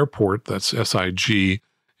Airport, that's SIG,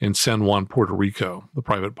 in San Juan, Puerto Rico. The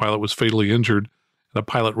private pilot was fatally injured, and a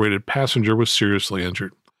pilot-rated passenger was seriously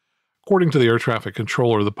injured. According to the air traffic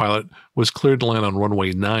controller, the pilot was cleared to land on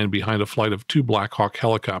runway 9 behind a flight of 2 Black Hawk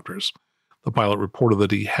helicopters. The pilot reported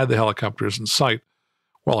that he had the helicopters in sight.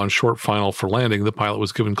 While on short final for landing, the pilot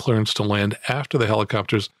was given clearance to land after the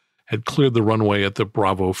helicopters had cleared the runway at the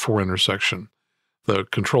Bravo 4 intersection. The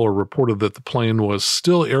controller reported that the plane was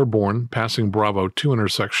still airborne, passing Bravo 2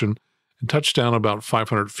 intersection, and touched down about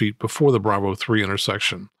 500 feet before the Bravo 3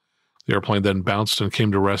 intersection. The airplane then bounced and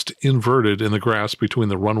came to rest inverted in the grass between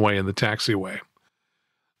the runway and the taxiway.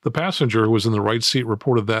 The passenger who was in the right seat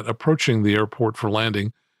reported that, approaching the airport for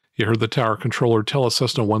landing, he heard the tower controller tell a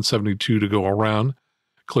Cessna 172 to go around,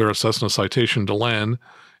 clear a Cessna Citation to land,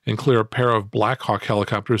 and clear a pair of Black Hawk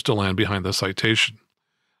helicopters to land behind the Citation.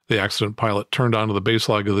 The accident pilot turned onto the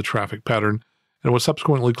baseline of the traffic pattern and was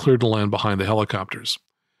subsequently cleared to land behind the helicopters.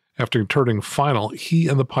 After turning final, he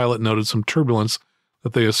and the pilot noted some turbulence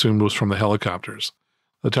that they assumed was from the helicopters.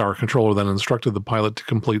 The tower controller then instructed the pilot to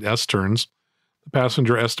complete S-turns. The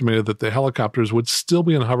passenger estimated that the helicopters would still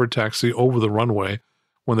be in hover taxi over the runway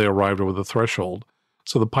when they arrived over the threshold,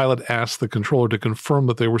 so the pilot asked the controller to confirm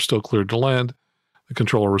that they were still cleared to land. The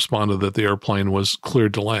controller responded that the airplane was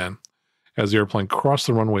cleared to land. As the airplane crossed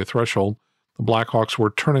the runway threshold, the Blackhawks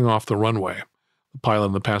were turning off the runway. The pilot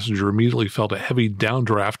and the passenger immediately felt a heavy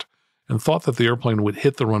downdraft and thought that the airplane would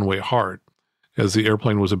hit the runway hard. As the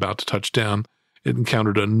airplane was about to touch down, it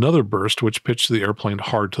encountered another burst which pitched the airplane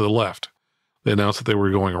hard to the left. They announced that they were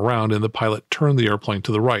going around, and the pilot turned the airplane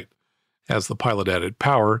to the right. As the pilot added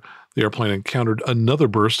power, the airplane encountered another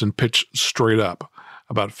burst and pitched straight up.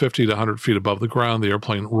 About 50 to 100 feet above the ground, the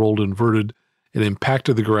airplane rolled inverted and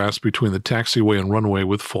impacted the grass between the taxiway and runway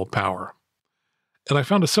with full power. And I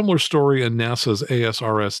found a similar story in NASA's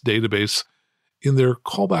ASRS database. In their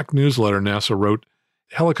callback newsletter, NASA wrote,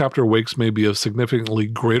 "Helicopter wakes may be of significantly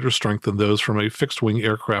greater strength than those from a fixed-wing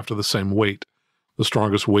aircraft of the same weight. The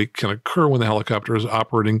strongest wake can occur when the helicopter is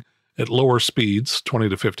operating at lower speeds, 20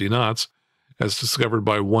 to 50 knots, as discovered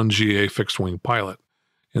by one GA fixed-wing pilot.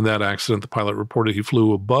 In that accident, the pilot reported he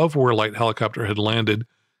flew above where a light helicopter had landed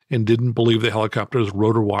and didn't believe the helicopter's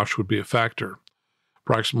rotor wash would be a factor.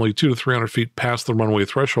 Approximately 200 to 300 feet past the runway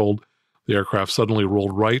threshold, the aircraft suddenly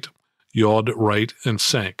rolled right, yawed right, and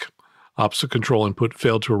sank. Opposite control input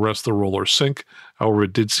failed to arrest the roll or sink, however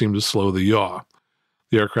it did seem to slow the yaw.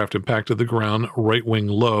 The aircraft impacted the ground right wing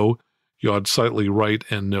low, yawed slightly right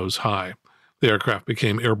and nose high. The aircraft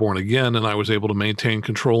became airborne again, and I was able to maintain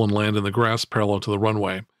control and land in the grass parallel to the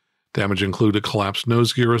runway. Damage included collapsed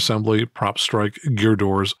nose gear assembly, prop strike, gear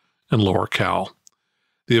doors, and lower cowl."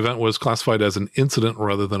 The event was classified as an incident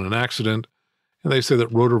rather than an accident, and they say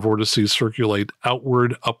that rotor vortices circulate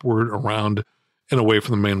outward, upward, around, and away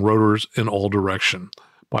from the main rotors in all direction.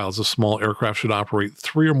 Pilots of small aircraft should operate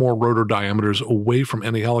 3 or more rotor diameters away from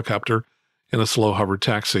any helicopter in a slow hover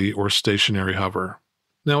taxi or stationary hover.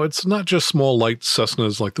 Now, it's not just small light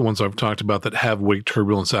Cessnas like the ones I've talked about that have wake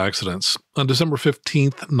turbulence accidents. On December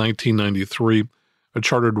 15, 1993, a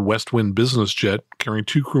chartered West Wind business jet carrying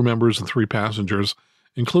 2 crew members and 3 passengers,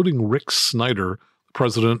 including Rick Snyder, the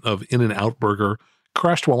president of In-N-Out Burger,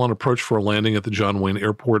 crashed while on approach for a landing at the John Wayne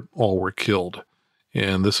Airport. All were killed.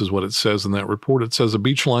 And this is what it says in that report. It says a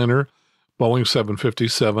Beechliner, Boeing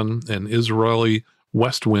 757, and Israeli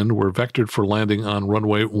West Wind were vectored for landing on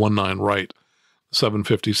runway 19 right.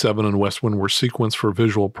 757 and West Wind were sequenced for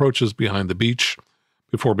visual approaches behind the beach.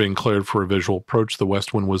 Before being cleared for a visual approach, the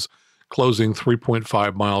West Wind was closing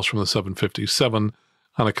 3.5 miles from the 757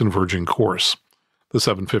 on a converging course. The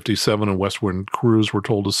 757 and West Wind crews were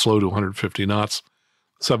told to slow to 150 knots.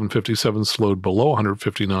 The 757 slowed below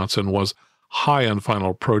 150 knots and was high on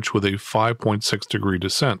final approach with a 5.6-degree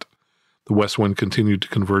descent. The West Wind continued to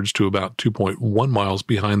converge to about 2.1 miles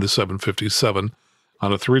behind the 757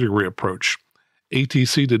 on a 3-degree approach.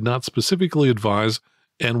 ATC did not specifically advise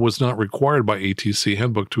and was not required by ATC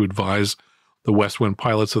handbook to advise the West Wind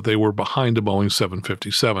pilots that they were behind a Boeing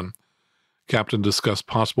 757. Captain discussed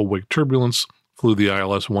possible wake turbulence, flew the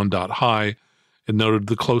ILS 1 high, and noted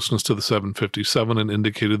the closeness to the 757 and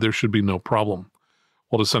indicated there should be no problem.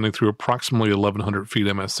 While descending through approximately 1,100 feet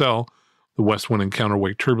MSL, the West Wind encountered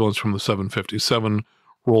wake turbulence from the 757,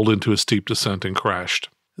 rolled into a steep descent, and crashed.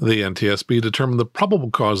 The NTSB determined the probable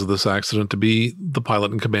cause of this accident to be the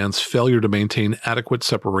pilot and command's failure to maintain adequate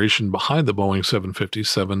separation behind the Boeing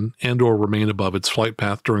 757 and/or remain above its flight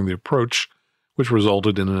path during the approach, which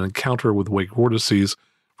resulted in an encounter with wake vortices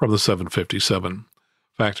from the 757.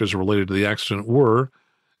 Factors related to the accident were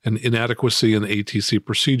an inadequacy in ATC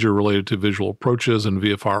procedure related to visual approaches and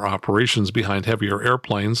VFR operations behind heavier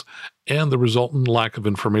airplanes, and the resultant lack of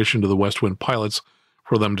information to the West Wind pilots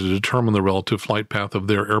for them to determine the relative flight path of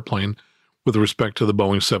their airplane with respect to the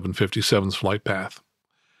Boeing 757's flight path.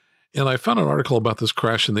 And I found an article about this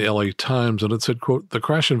crash in the LA Times, and it said, quote, "The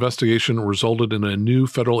crash investigation resulted in a new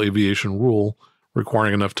federal aviation rule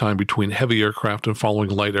requiring enough time between heavy aircraft and following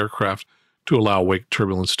light aircraft to allow wake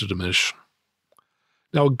turbulence to diminish."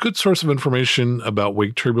 Now, a good source of information about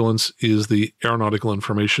wake turbulence is the Aeronautical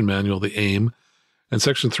Information Manual, the AIM, and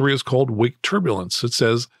Section 3 is called Wake Turbulence. It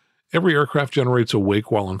says, every aircraft generates a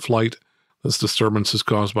wake while in flight. This disturbance is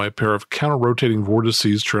caused by a pair of counter-rotating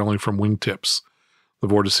vortices trailing from wingtips. The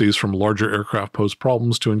vortices from larger aircraft pose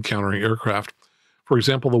problems to encountering aircraft. For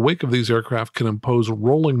example, the wake of these aircraft can impose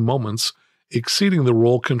rolling moments exceeding the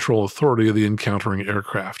roll control authority of the encountering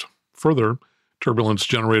aircraft. Further, Turbulence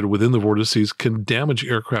generated within the vortices can damage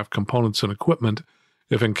aircraft components and equipment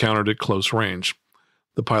if encountered at close range.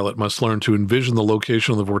 The pilot must learn to envision the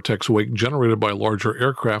location of the vortex wake generated by larger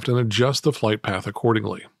aircraft and adjust the flight path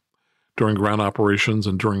accordingly. During ground operations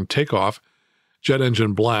and during takeoff, jet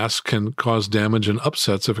engine blasts can cause damage and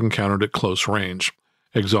upsets if encountered at close range.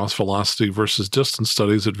 Exhaust velocity versus distance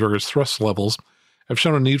studies at various thrust levels have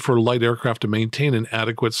shown a need for light aircraft to maintain an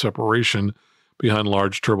adequate separation behind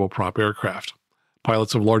large turboprop aircraft.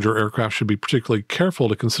 Pilots of larger aircraft should be particularly careful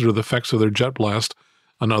to consider the effects of their jet blast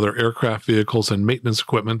on other aircraft, vehicles, and maintenance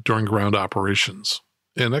equipment during ground operations.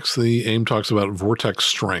 And next, the AIM talks about vortex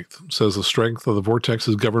strength. It says the strength of the vortex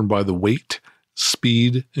is governed by the weight,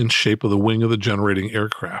 speed, and shape of the wing of the generating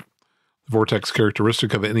aircraft. The vortex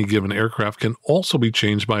characteristic of any given aircraft can also be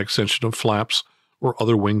changed by extension of flaps or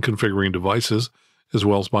other wing configuring devices, as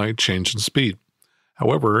well as by change in speed.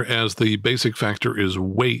 However, as the basic factor is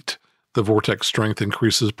weight, the vortex strength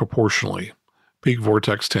increases proportionally. Peak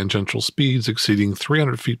vortex tangential speeds exceeding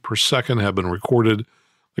 300 feet per second have been recorded.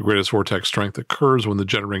 The greatest vortex strength occurs when the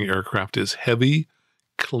generating aircraft is heavy,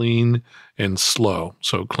 clean, and slow.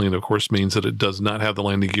 So clean, of course, means that it does not have the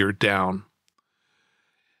landing gear down.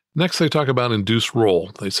 Next, they talk about induced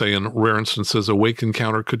roll. They say in rare instances, a wake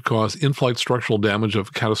encounter could cause in-flight structural damage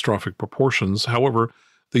of catastrophic proportions. However,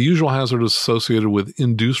 the usual hazard is associated with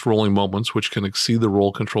induced rolling moments, which can exceed the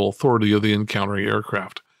roll control authority of the encountering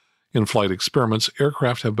aircraft. In flight experiments,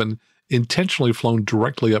 aircraft have been intentionally flown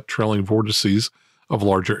directly up trailing vortices of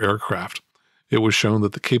larger aircraft. It was shown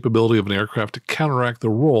that the capability of an aircraft to counteract the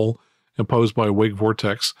roll imposed by a wake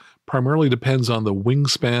vortex primarily depends on the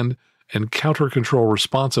wingspan and counter-control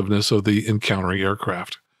responsiveness of the encountering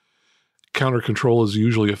aircraft. Counter-control is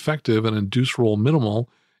usually effective and induced roll minimal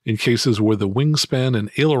in cases where the wingspan and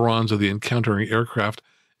ailerons of the encountering aircraft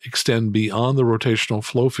extend beyond the rotational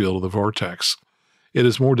flow field of the vortex. It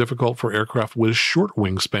is more difficult for aircraft with short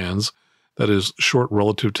wingspans, that is, short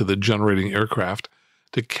relative to the generating aircraft,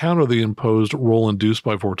 to counter the imposed roll induced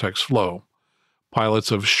by vortex flow.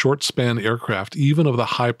 Pilots of short-span aircraft, even of the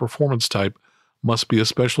high-performance type, must be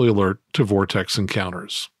especially alert to vortex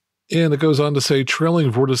encounters. And it goes on to say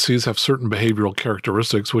trailing vortices have certain behavioral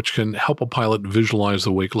characteristics which can help a pilot visualize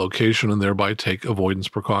the wake location and thereby take avoidance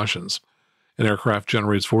precautions. An aircraft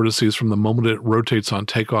generates vortices from the moment it rotates on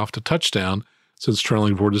takeoff to touchdown, since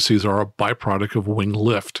trailing vortices are a byproduct of wing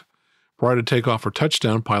lift. Prior to takeoff or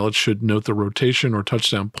touchdown, pilots should note the rotation or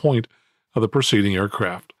touchdown point of the preceding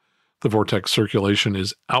aircraft. The vortex circulation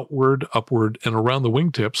is outward, upward, and around the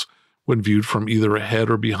wingtips when viewed from either ahead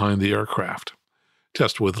or behind the aircraft.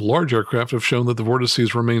 Tests with large aircraft have shown that the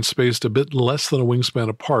vortices remain spaced a bit less than a wingspan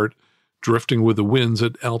apart, drifting with the winds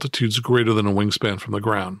at altitudes greater than a wingspan from the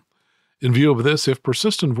ground. In view of this, if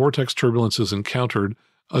persistent vortex turbulence is encountered,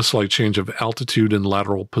 a slight change of altitude and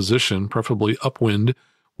lateral position, preferably upwind,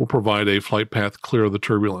 will provide a flight path clear of the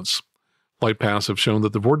turbulence. Flight paths have shown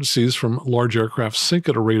that the vortices from large aircraft sink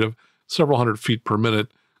at a rate of several hundred feet per minute,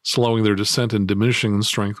 slowing their descent and diminishing in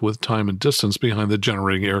strength with time and distance behind the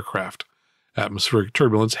generating aircraft. Atmospheric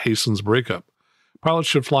turbulence hastens breakup. Pilots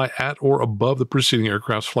should fly at or above the preceding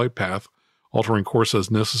aircraft's flight path, altering course as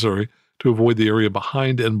necessary to avoid the area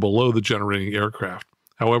behind and below the generating aircraft.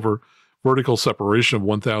 However, vertical separation of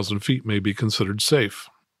 1,000 feet may be considered safe.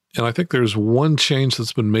 And I think there's one change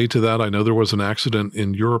that's been made to that. I know there was an accident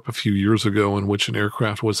in Europe a few years ago in which an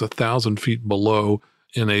aircraft was 1,000 feet below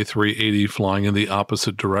an A380 flying in the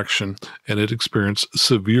opposite direction, and it experienced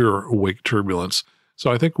severe wake turbulence.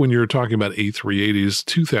 So I think when you're talking about A380s,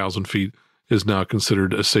 2,000 feet is now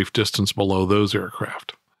considered a safe distance below those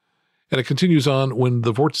aircraft. And it continues on, when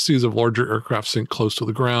the vortices of larger aircraft sink close to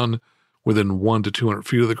the ground, within 1 to 200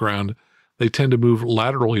 feet of the ground, they tend to move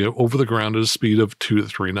laterally over the ground at a speed of 2 to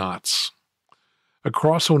 3 knots. A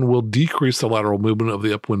crosswind will decrease the lateral movement of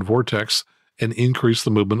the upwind vortex and increase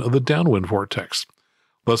the movement of the downwind vortex.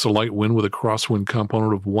 Thus, a light wind with a crosswind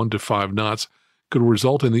component of 1 to 5 knots could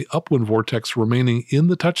result in the upwind vortex remaining in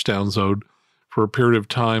the touchdown zone for a period of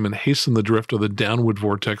time and hasten the drift of the downwind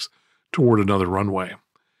vortex toward another runway.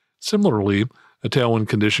 Similarly, a tailwind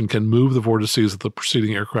condition can move the vortices of the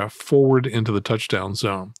preceding aircraft forward into the touchdown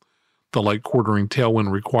zone. The light quartering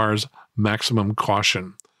tailwind requires maximum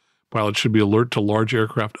caution. Pilots should be alert to large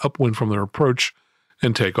aircraft upwind from their approach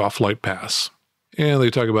and takeoff flight paths. And they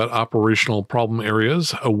talk about operational problem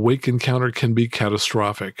areas. A wake encounter can be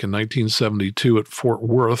catastrophic. In 1972 at Fort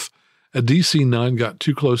Worth, a DC-9 got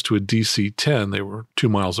too close to a DC-10. They were 2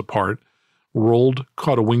 miles apart, rolled,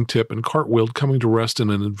 caught a wingtip, and cartwheeled, coming to rest in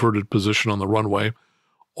an inverted position on the runway.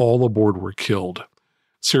 All aboard were killed.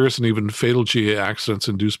 Serious and even fatal GA accidents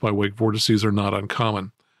induced by wake vortices are not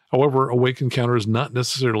uncommon. However, a wake encounter is not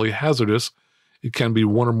necessarily hazardous. It can be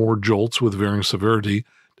one or more jolts with varying severity,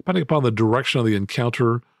 depending upon the direction of the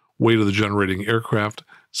encounter, weight of the generating aircraft,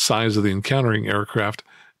 size of the encountering aircraft,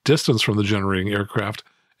 distance from the generating aircraft,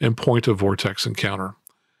 and point of vortex encounter.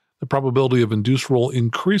 The probability of induced roll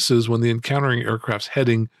increases when the encountering aircraft's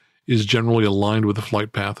heading is generally aligned with the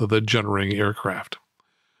flight path of the generating aircraft.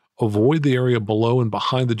 Avoid the area below and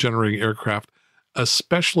behind the generating aircraft,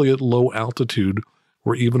 especially at low altitude,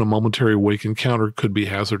 where even a momentary wake encounter could be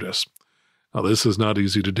hazardous. Now, this is not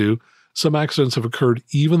easy to do. Some accidents have occurred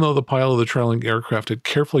even though the pilot of the trailing aircraft had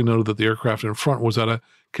carefully noted that the aircraft in front was at a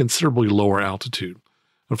considerably lower altitude.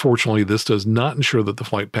 Unfortunately, this does not ensure that the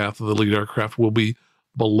flight path of the lead aircraft will be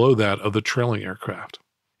below that of the trailing aircraft.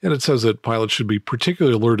 And it says that pilots should be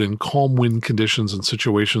particularly alert in calm wind conditions and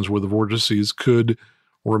situations where the vortices could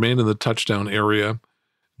remain in the touchdown area,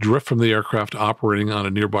 drift from the aircraft operating on a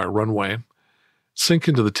nearby runway, sink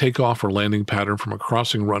into the takeoff or landing pattern from a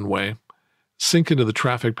crossing runway, sink into the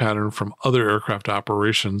traffic pattern from other aircraft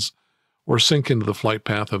operations, or sink into the flight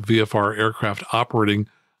path of VFR aircraft operating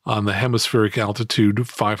on the hemispheric altitude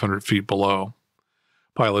 500 feet below.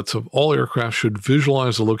 Pilots of all aircraft should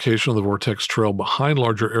visualize the location of the vortex trail behind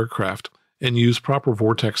larger aircraft and use proper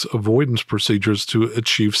vortex avoidance procedures to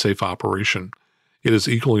achieve safe operation. It is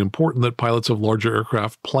equally important that pilots of larger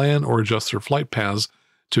aircraft plan or adjust their flight paths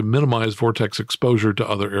to minimize vortex exposure to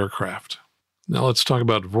other aircraft. Now let's talk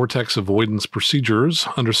about vortex avoidance procedures.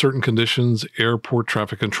 Under certain conditions, airport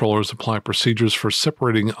traffic controllers apply procedures for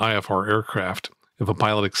separating IFR aircraft. If a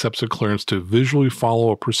pilot accepts a clearance to visually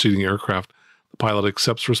follow a preceding aircraft, the pilot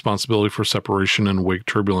accepts responsibility for separation and wake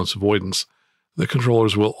turbulence avoidance. The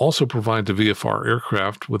controllers will also provide to VFR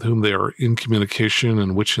aircraft with whom they are in communication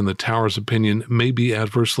and which, in the tower's opinion, may be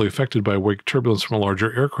adversely affected by wake turbulence from a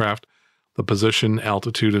larger aircraft, the position,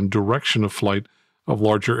 altitude, and direction of flight of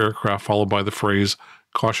larger aircraft, followed by the phrase,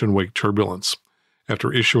 "caution wake turbulence."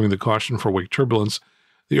 After issuing the caution for wake turbulence,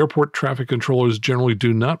 the airport traffic controllers generally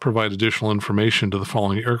do not provide additional information to the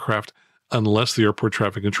following aircraft unless the airport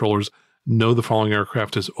traffic controllers know the following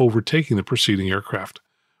aircraft is overtaking the preceding aircraft.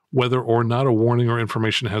 Whether or not a warning or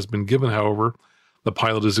information has been given, however, the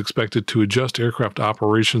pilot is expected to adjust aircraft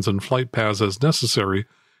operations and flight paths as necessary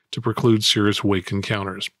to preclude serious wake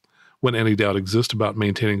encounters. When any doubt exists about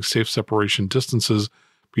maintaining safe separation distances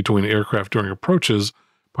between aircraft during approaches,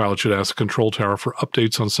 pilots should ask the control tower for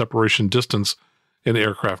updates on separation distance and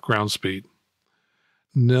aircraft ground speed.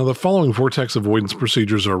 Now, the following vortex avoidance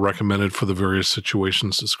procedures are recommended for the various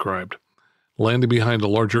situations described. Landing behind a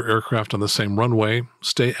larger aircraft on the same runway,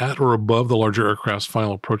 stay at or above the larger aircraft's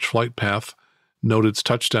final approach flight path, note its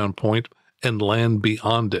touchdown point, and land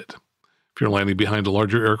beyond it. If you're landing behind a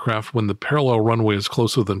larger aircraft when the parallel runway is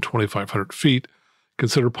closer than 2,500 feet,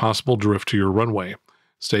 consider possible drift to your runway.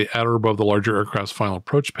 Stay at or above the larger aircraft's final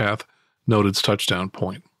approach path, note its touchdown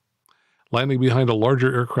point. Landing behind a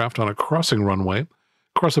larger aircraft on a crossing runway,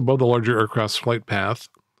 cross above the larger aircraft's flight path.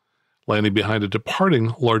 Landing behind a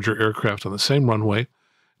departing larger aircraft on the same runway,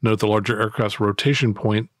 note the larger aircraft's rotation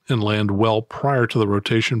point and land well prior to the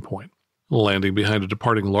rotation point. Landing behind a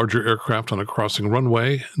departing larger aircraft on a crossing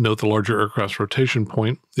runway, note the larger aircraft's rotation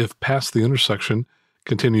point. If past the intersection,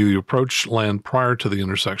 continue the approach, land prior to the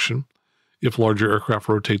intersection. If larger aircraft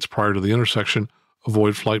rotates prior to the intersection,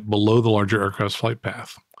 avoid flight below the larger aircraft's flight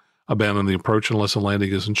path. Abandon the approach unless a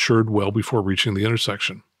landing is ensured well before reaching the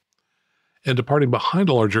intersection. And departing behind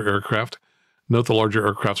a larger aircraft, note the larger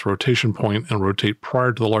aircraft's rotation point and rotate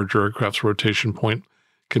prior to the larger aircraft's rotation point.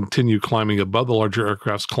 Continue climbing above the larger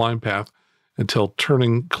aircraft's climb path until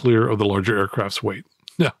turning clear of the larger aircraft's weight.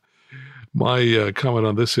 Now, my comment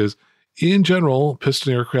on this is, in general,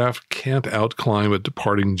 piston aircraft can't outclimb a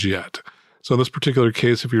departing jet. So in this particular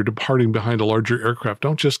case, if you're departing behind a larger aircraft,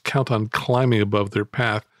 don't just count on climbing above their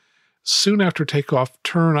path. Soon after takeoff,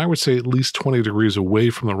 turn, I would say, at least 20 degrees away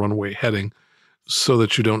from the runway heading so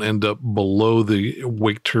that you don't end up below the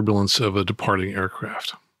wake turbulence of a departing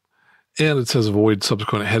aircraft. And it says avoid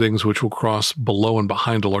subsequent headings which will cross below and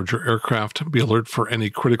behind a larger aircraft. Be alert for any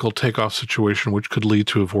critical takeoff situation which could lead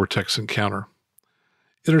to a vortex encounter.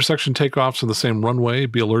 Intersection takeoffs on the same runway.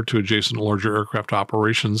 Be alert to adjacent larger aircraft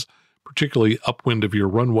operations, particularly upwind of your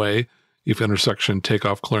runway. If intersection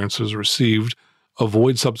takeoff clearance is received,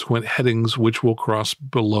 avoid subsequent headings which will cross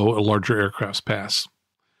below a larger aircraft's pass.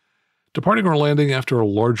 Departing or landing after a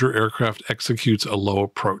larger aircraft executes a low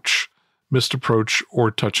approach, missed approach,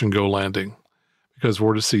 or touch-and-go landing. Because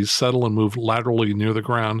vortices settle and move laterally near the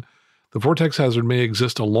ground, the vortex hazard may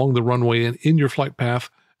exist along the runway and in your flight path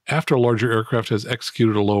after a larger aircraft has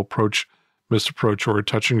executed a low approach, missed approach, or a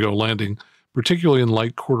touch-and-go landing particularly in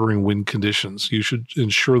light quartering wind conditions. You should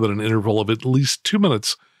ensure that an interval of at least 2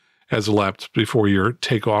 minutes has elapsed before your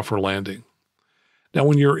takeoff or landing. Now,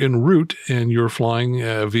 when you're en route and you're flying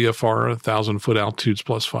VFR 1,000-foot altitudes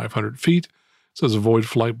plus 500 feet, it says avoid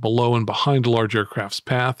flight below and behind a large aircraft's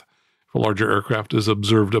path. If a larger aircraft is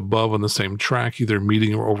observed above on the same track, either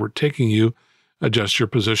meeting or overtaking you, adjust your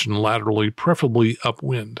position laterally, preferably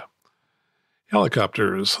upwind.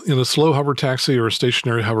 Helicopters. In a slow hover taxi or a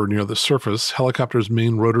stationary hover near the surface, helicopters'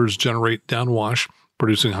 main rotors generate downwash,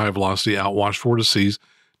 producing high-velocity outwash vortices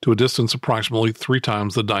to a distance approximately 3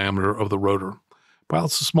 times the diameter of the rotor.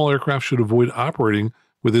 Pilots of small aircraft should avoid operating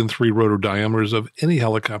within 3 rotor diameters of any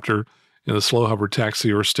helicopter in a slow hover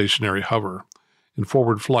taxi or stationary hover. In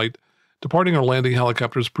forward flight, departing or landing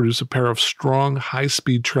helicopters produce a pair of strong,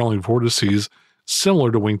 high-speed trailing vortices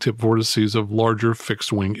similar to wingtip vortices of larger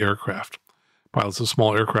fixed-wing aircraft. Pilots of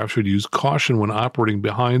small aircraft should use caution when operating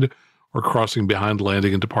behind or crossing behind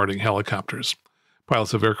landing and departing helicopters.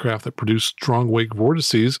 Pilots of aircraft that produce strong wake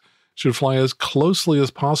vortices should fly as closely as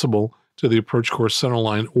possible to the approach course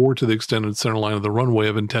centerline or to the extended centerline of the runway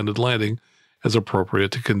of intended landing as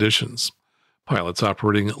appropriate to conditions. Pilots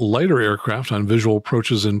operating lighter aircraft on visual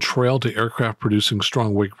approaches and trail to aircraft producing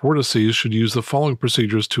strong wake vortices should use the following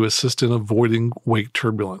procedures to assist in avoiding wake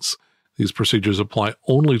turbulence. These procedures apply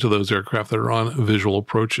only to those aircraft that are on visual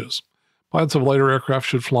approaches. Pilots of lighter aircraft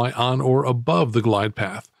should fly on or above the glide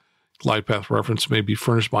path. Glide path reference may be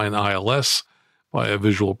furnished by an ILS, by a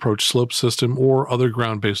visual approach slope system, or other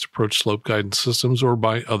ground-based approach slope guidance systems, or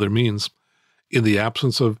by other means. In the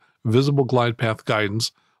absence of visible glide path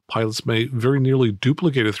guidance, pilots may very nearly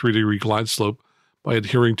duplicate a 3-degree glide slope by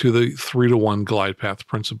adhering to the 3-to-1 glide path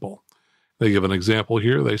principle. They give an example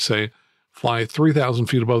here. They say, fly 3,000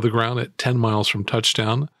 feet above the ground at 10 miles from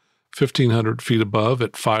touchdown, 1,500 feet above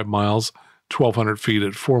at 5 miles, 1,200 feet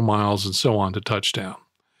at 4 miles, and so on to touchdown.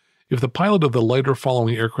 If the pilot of the lighter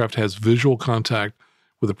following aircraft has visual contact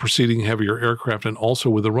with the preceding heavier aircraft and also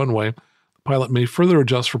with the runway, the pilot may further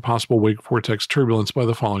adjust for possible wake vortex turbulence by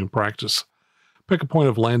the following practice. Pick a point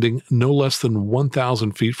of landing no less than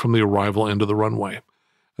 1,000 feet from the arrival end of the runway.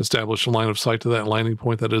 Establish a line of sight to that landing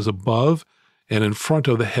point that is above and in front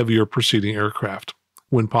of the heavier preceding aircraft.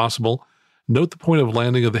 When possible, note the point of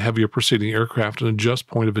landing of the heavier preceding aircraft and adjust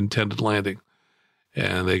point of intended landing.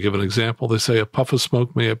 And they give an example. They say a puff of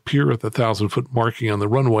smoke may appear at the 1,000-foot marking on the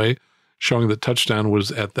runway, showing that touchdown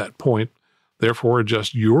was at that point. Therefore,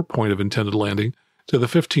 adjust your point of intended landing to the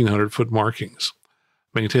 1,500-foot markings.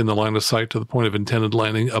 Maintain the line of sight to the point of intended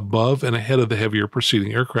landing above and ahead of the heavier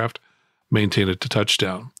preceding aircraft. Maintain it to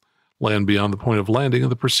touchdown. Land beyond the point of landing of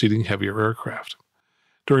the preceding heavier aircraft.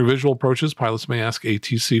 During visual approaches, pilots may ask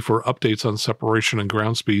ATC for updates on separation and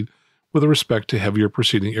ground speed with respect to heavier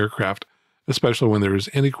preceding aircraft, especially when there is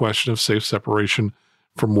any question of safe separation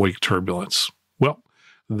from wake turbulence. Well,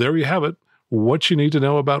 there you have it, what you need to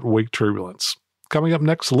know about wake turbulence. Coming up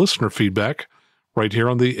next, listener feedback, right here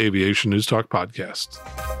on the Aviation News Talk podcast.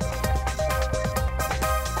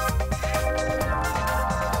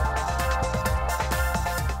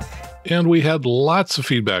 And we had lots of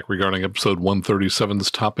feedback regarding episode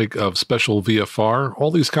 137's topic of special VFR.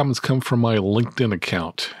 All these comments come from my LinkedIn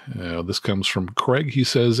account. This comes from Craig. He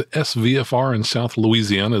says, SVFR in South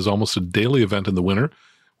Louisiana is almost a daily event in the winter.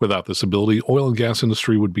 Without this ability, oil and gas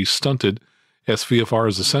industry would be stunted. SVFR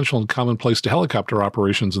is essential and commonplace to helicopter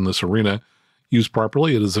operations in this arena. Used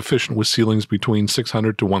properly, it is efficient with ceilings between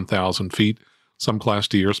 600 to 1,000 feet. Some Class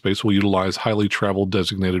D airspace will utilize highly traveled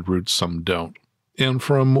designated routes, some don't. And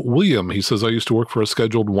from William, he says, I used to work for a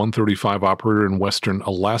scheduled 135 operator in western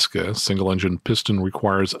Alaska. Single-engine piston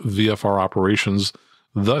requires VFR operations.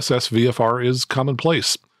 Thus, SVFR is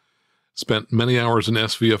commonplace. Spent many hours in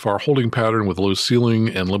SVFR holding pattern with low ceiling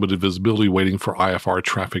and limited visibility waiting for IFR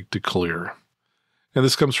traffic to clear. And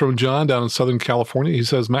this comes from John down in Southern California. He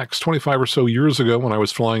says, Max, 25 or so years ago when I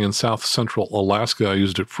was flying in South Central Alaska, I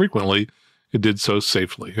used it frequently. It did so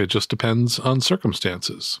safely. It just depends on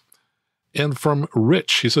circumstances. And from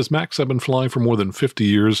Rich, he says, Max, I've been flying for more than 50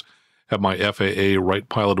 years, have my FAA Right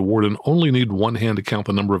Pilot Award, and only need one hand to count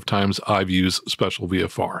the number of times I've used special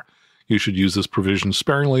VFR. You should use this provision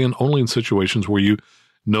sparingly and only in situations where you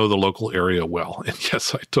know the local area well. And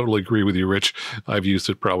yes, I totally agree with you, Rich. I've used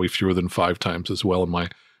it probably fewer than 5 times as well in my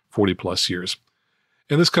 40-plus years.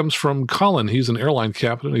 And this comes from Colin. He's an airline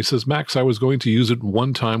captain. He says, Max, I was going to use it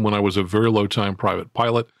one time when I was a very low-time private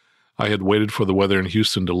pilot. I had waited for the weather in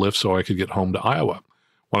Houston to lift so I could get home to Iowa.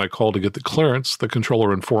 When I called to get the clearance, the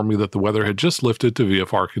controller informed me that the weather had just lifted to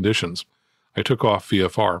VFR conditions. I took off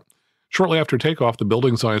VFR. Shortly after takeoff, the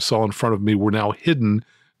buildings I saw in front of me were now hidden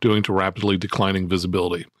due to rapidly declining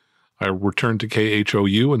visibility. I returned to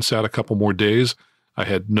KHOU and sat a couple more days. I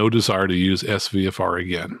had no desire to use SVFR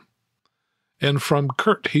again. And from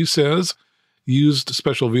Kurt, he says, used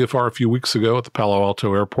special VFR a few weeks ago at the Palo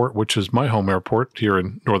Alto Airport, which is my home airport here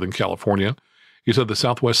in Northern California. He said the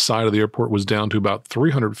southwest side of the airport was down to about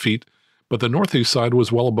 300 feet, but the northeast side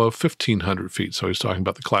was well above 1,500 feet. So he's talking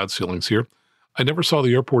about the cloud ceilings here. I never saw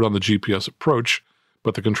the airport on the GPS approach,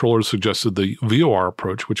 but the controllers suggested the VOR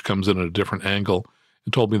approach, which comes in at a different angle,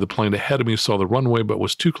 and told me the plane ahead of me saw the runway but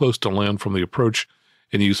was too close to land from the approach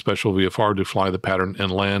and used special VFR to fly the pattern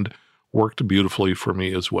and land. Worked beautifully for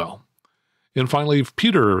me as well. And finally,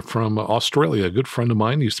 Peter from Australia, a good friend of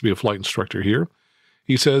mine, used to be a flight instructor here.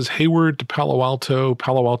 He says, Hayward to Palo Alto.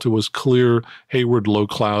 Palo Alto was clear. Hayward, low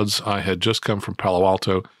clouds. I had just come from Palo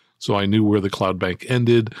Alto, so I knew where the cloud bank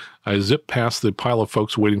ended. I zipped past the pile of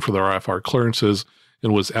folks waiting for their IFR clearances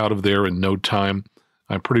and was out of there in no time.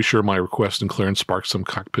 I'm pretty sure my request and clearance sparked some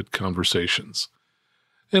cockpit conversations.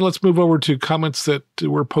 And let's move over to comments that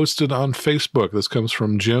were posted on Facebook. This comes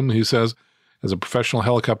from Jim. He says, as a professional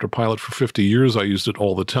helicopter pilot for 50 years, I used it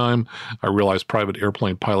all the time. I realize private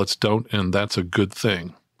airplane pilots don't, and that's a good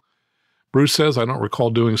thing. Bruce says, I don't recall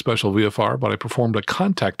doing special VFR, but I performed a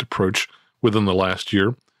contact approach within the last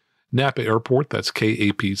year. Napa Airport, that's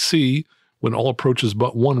KAPC, when all approaches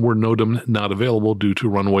but one were NOTAM not available due to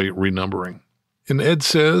runway renumbering. And Ed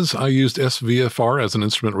says, I used SVFR as an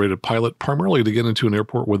instrument-rated pilot primarily to get into an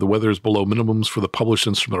airport where the weather is below minimums for the published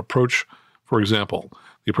instrument approach. For example,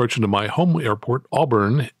 the approach into my home airport,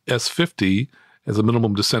 Auburn, S50, has a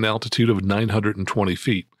minimum descent altitude of 920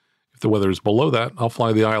 feet. If the weather is below that, I'll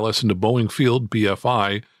fly the ILS into Boeing Field,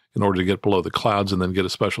 BFI, in order to get below the clouds and then get a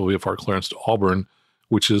special VFR clearance to Auburn,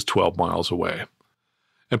 which is 12 miles away.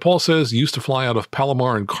 And Paul says, used to fly out of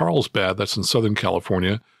Palomar and Carlsbad, that's in Southern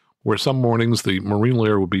California, where some mornings the marine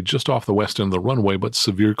layer would be just off the west end of the runway, but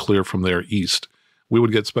severe clear from there east. We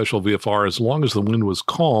would get special VFR as long as the wind was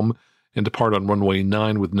calm and depart on runway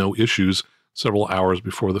 9 with no issues several hours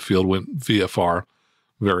before the field went VFR.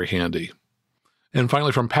 Very handy. And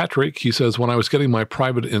finally from Patrick, he says, when I was getting my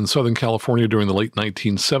private in Southern California during the late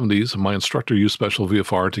 1970s, my instructor used special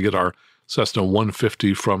VFR to get our Cessna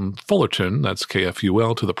 150 from Fullerton, that's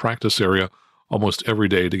KFUL, to the practice area almost every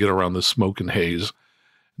day to get around the smoke and haze.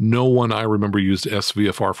 No one I remember used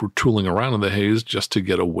SVFR for tooling around in the haze, just to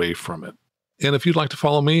get away from it. And if you'd like to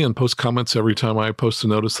follow me and post comments every time I post a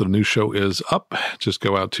notice that a new show is up, just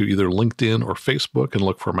go out to either LinkedIn or Facebook and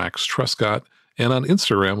look for Max Trescott. And on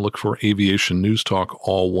Instagram, look for Aviation News Talk,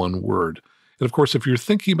 all one word. And of course, if you're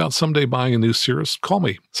thinking about someday buying a new Cirrus, call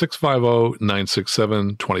me,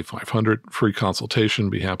 650-967-2500, free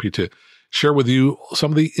consultation. Be happy to share with you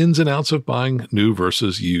some of the ins and outs of buying new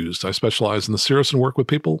versus used. I specialize in the Cirrus and work with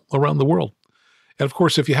people around the world. And of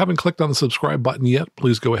course, if you haven't clicked on the subscribe button yet,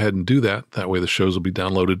 please go ahead and do that. That way the shows will be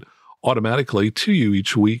downloaded automatically to you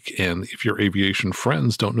each week. And if your aviation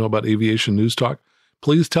friends don't know about Aviation News Talk,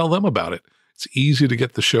 please tell them about it. It's easy to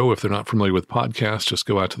get the show if they're not familiar with podcasts. Just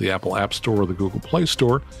go out to the Apple App Store or the Google Play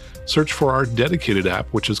Store, search for our dedicated app,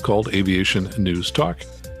 which is called Aviation News Talk,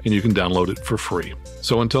 and you can download it for free.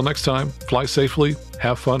 So until next time, fly safely,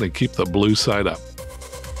 have fun, and keep the blue side up.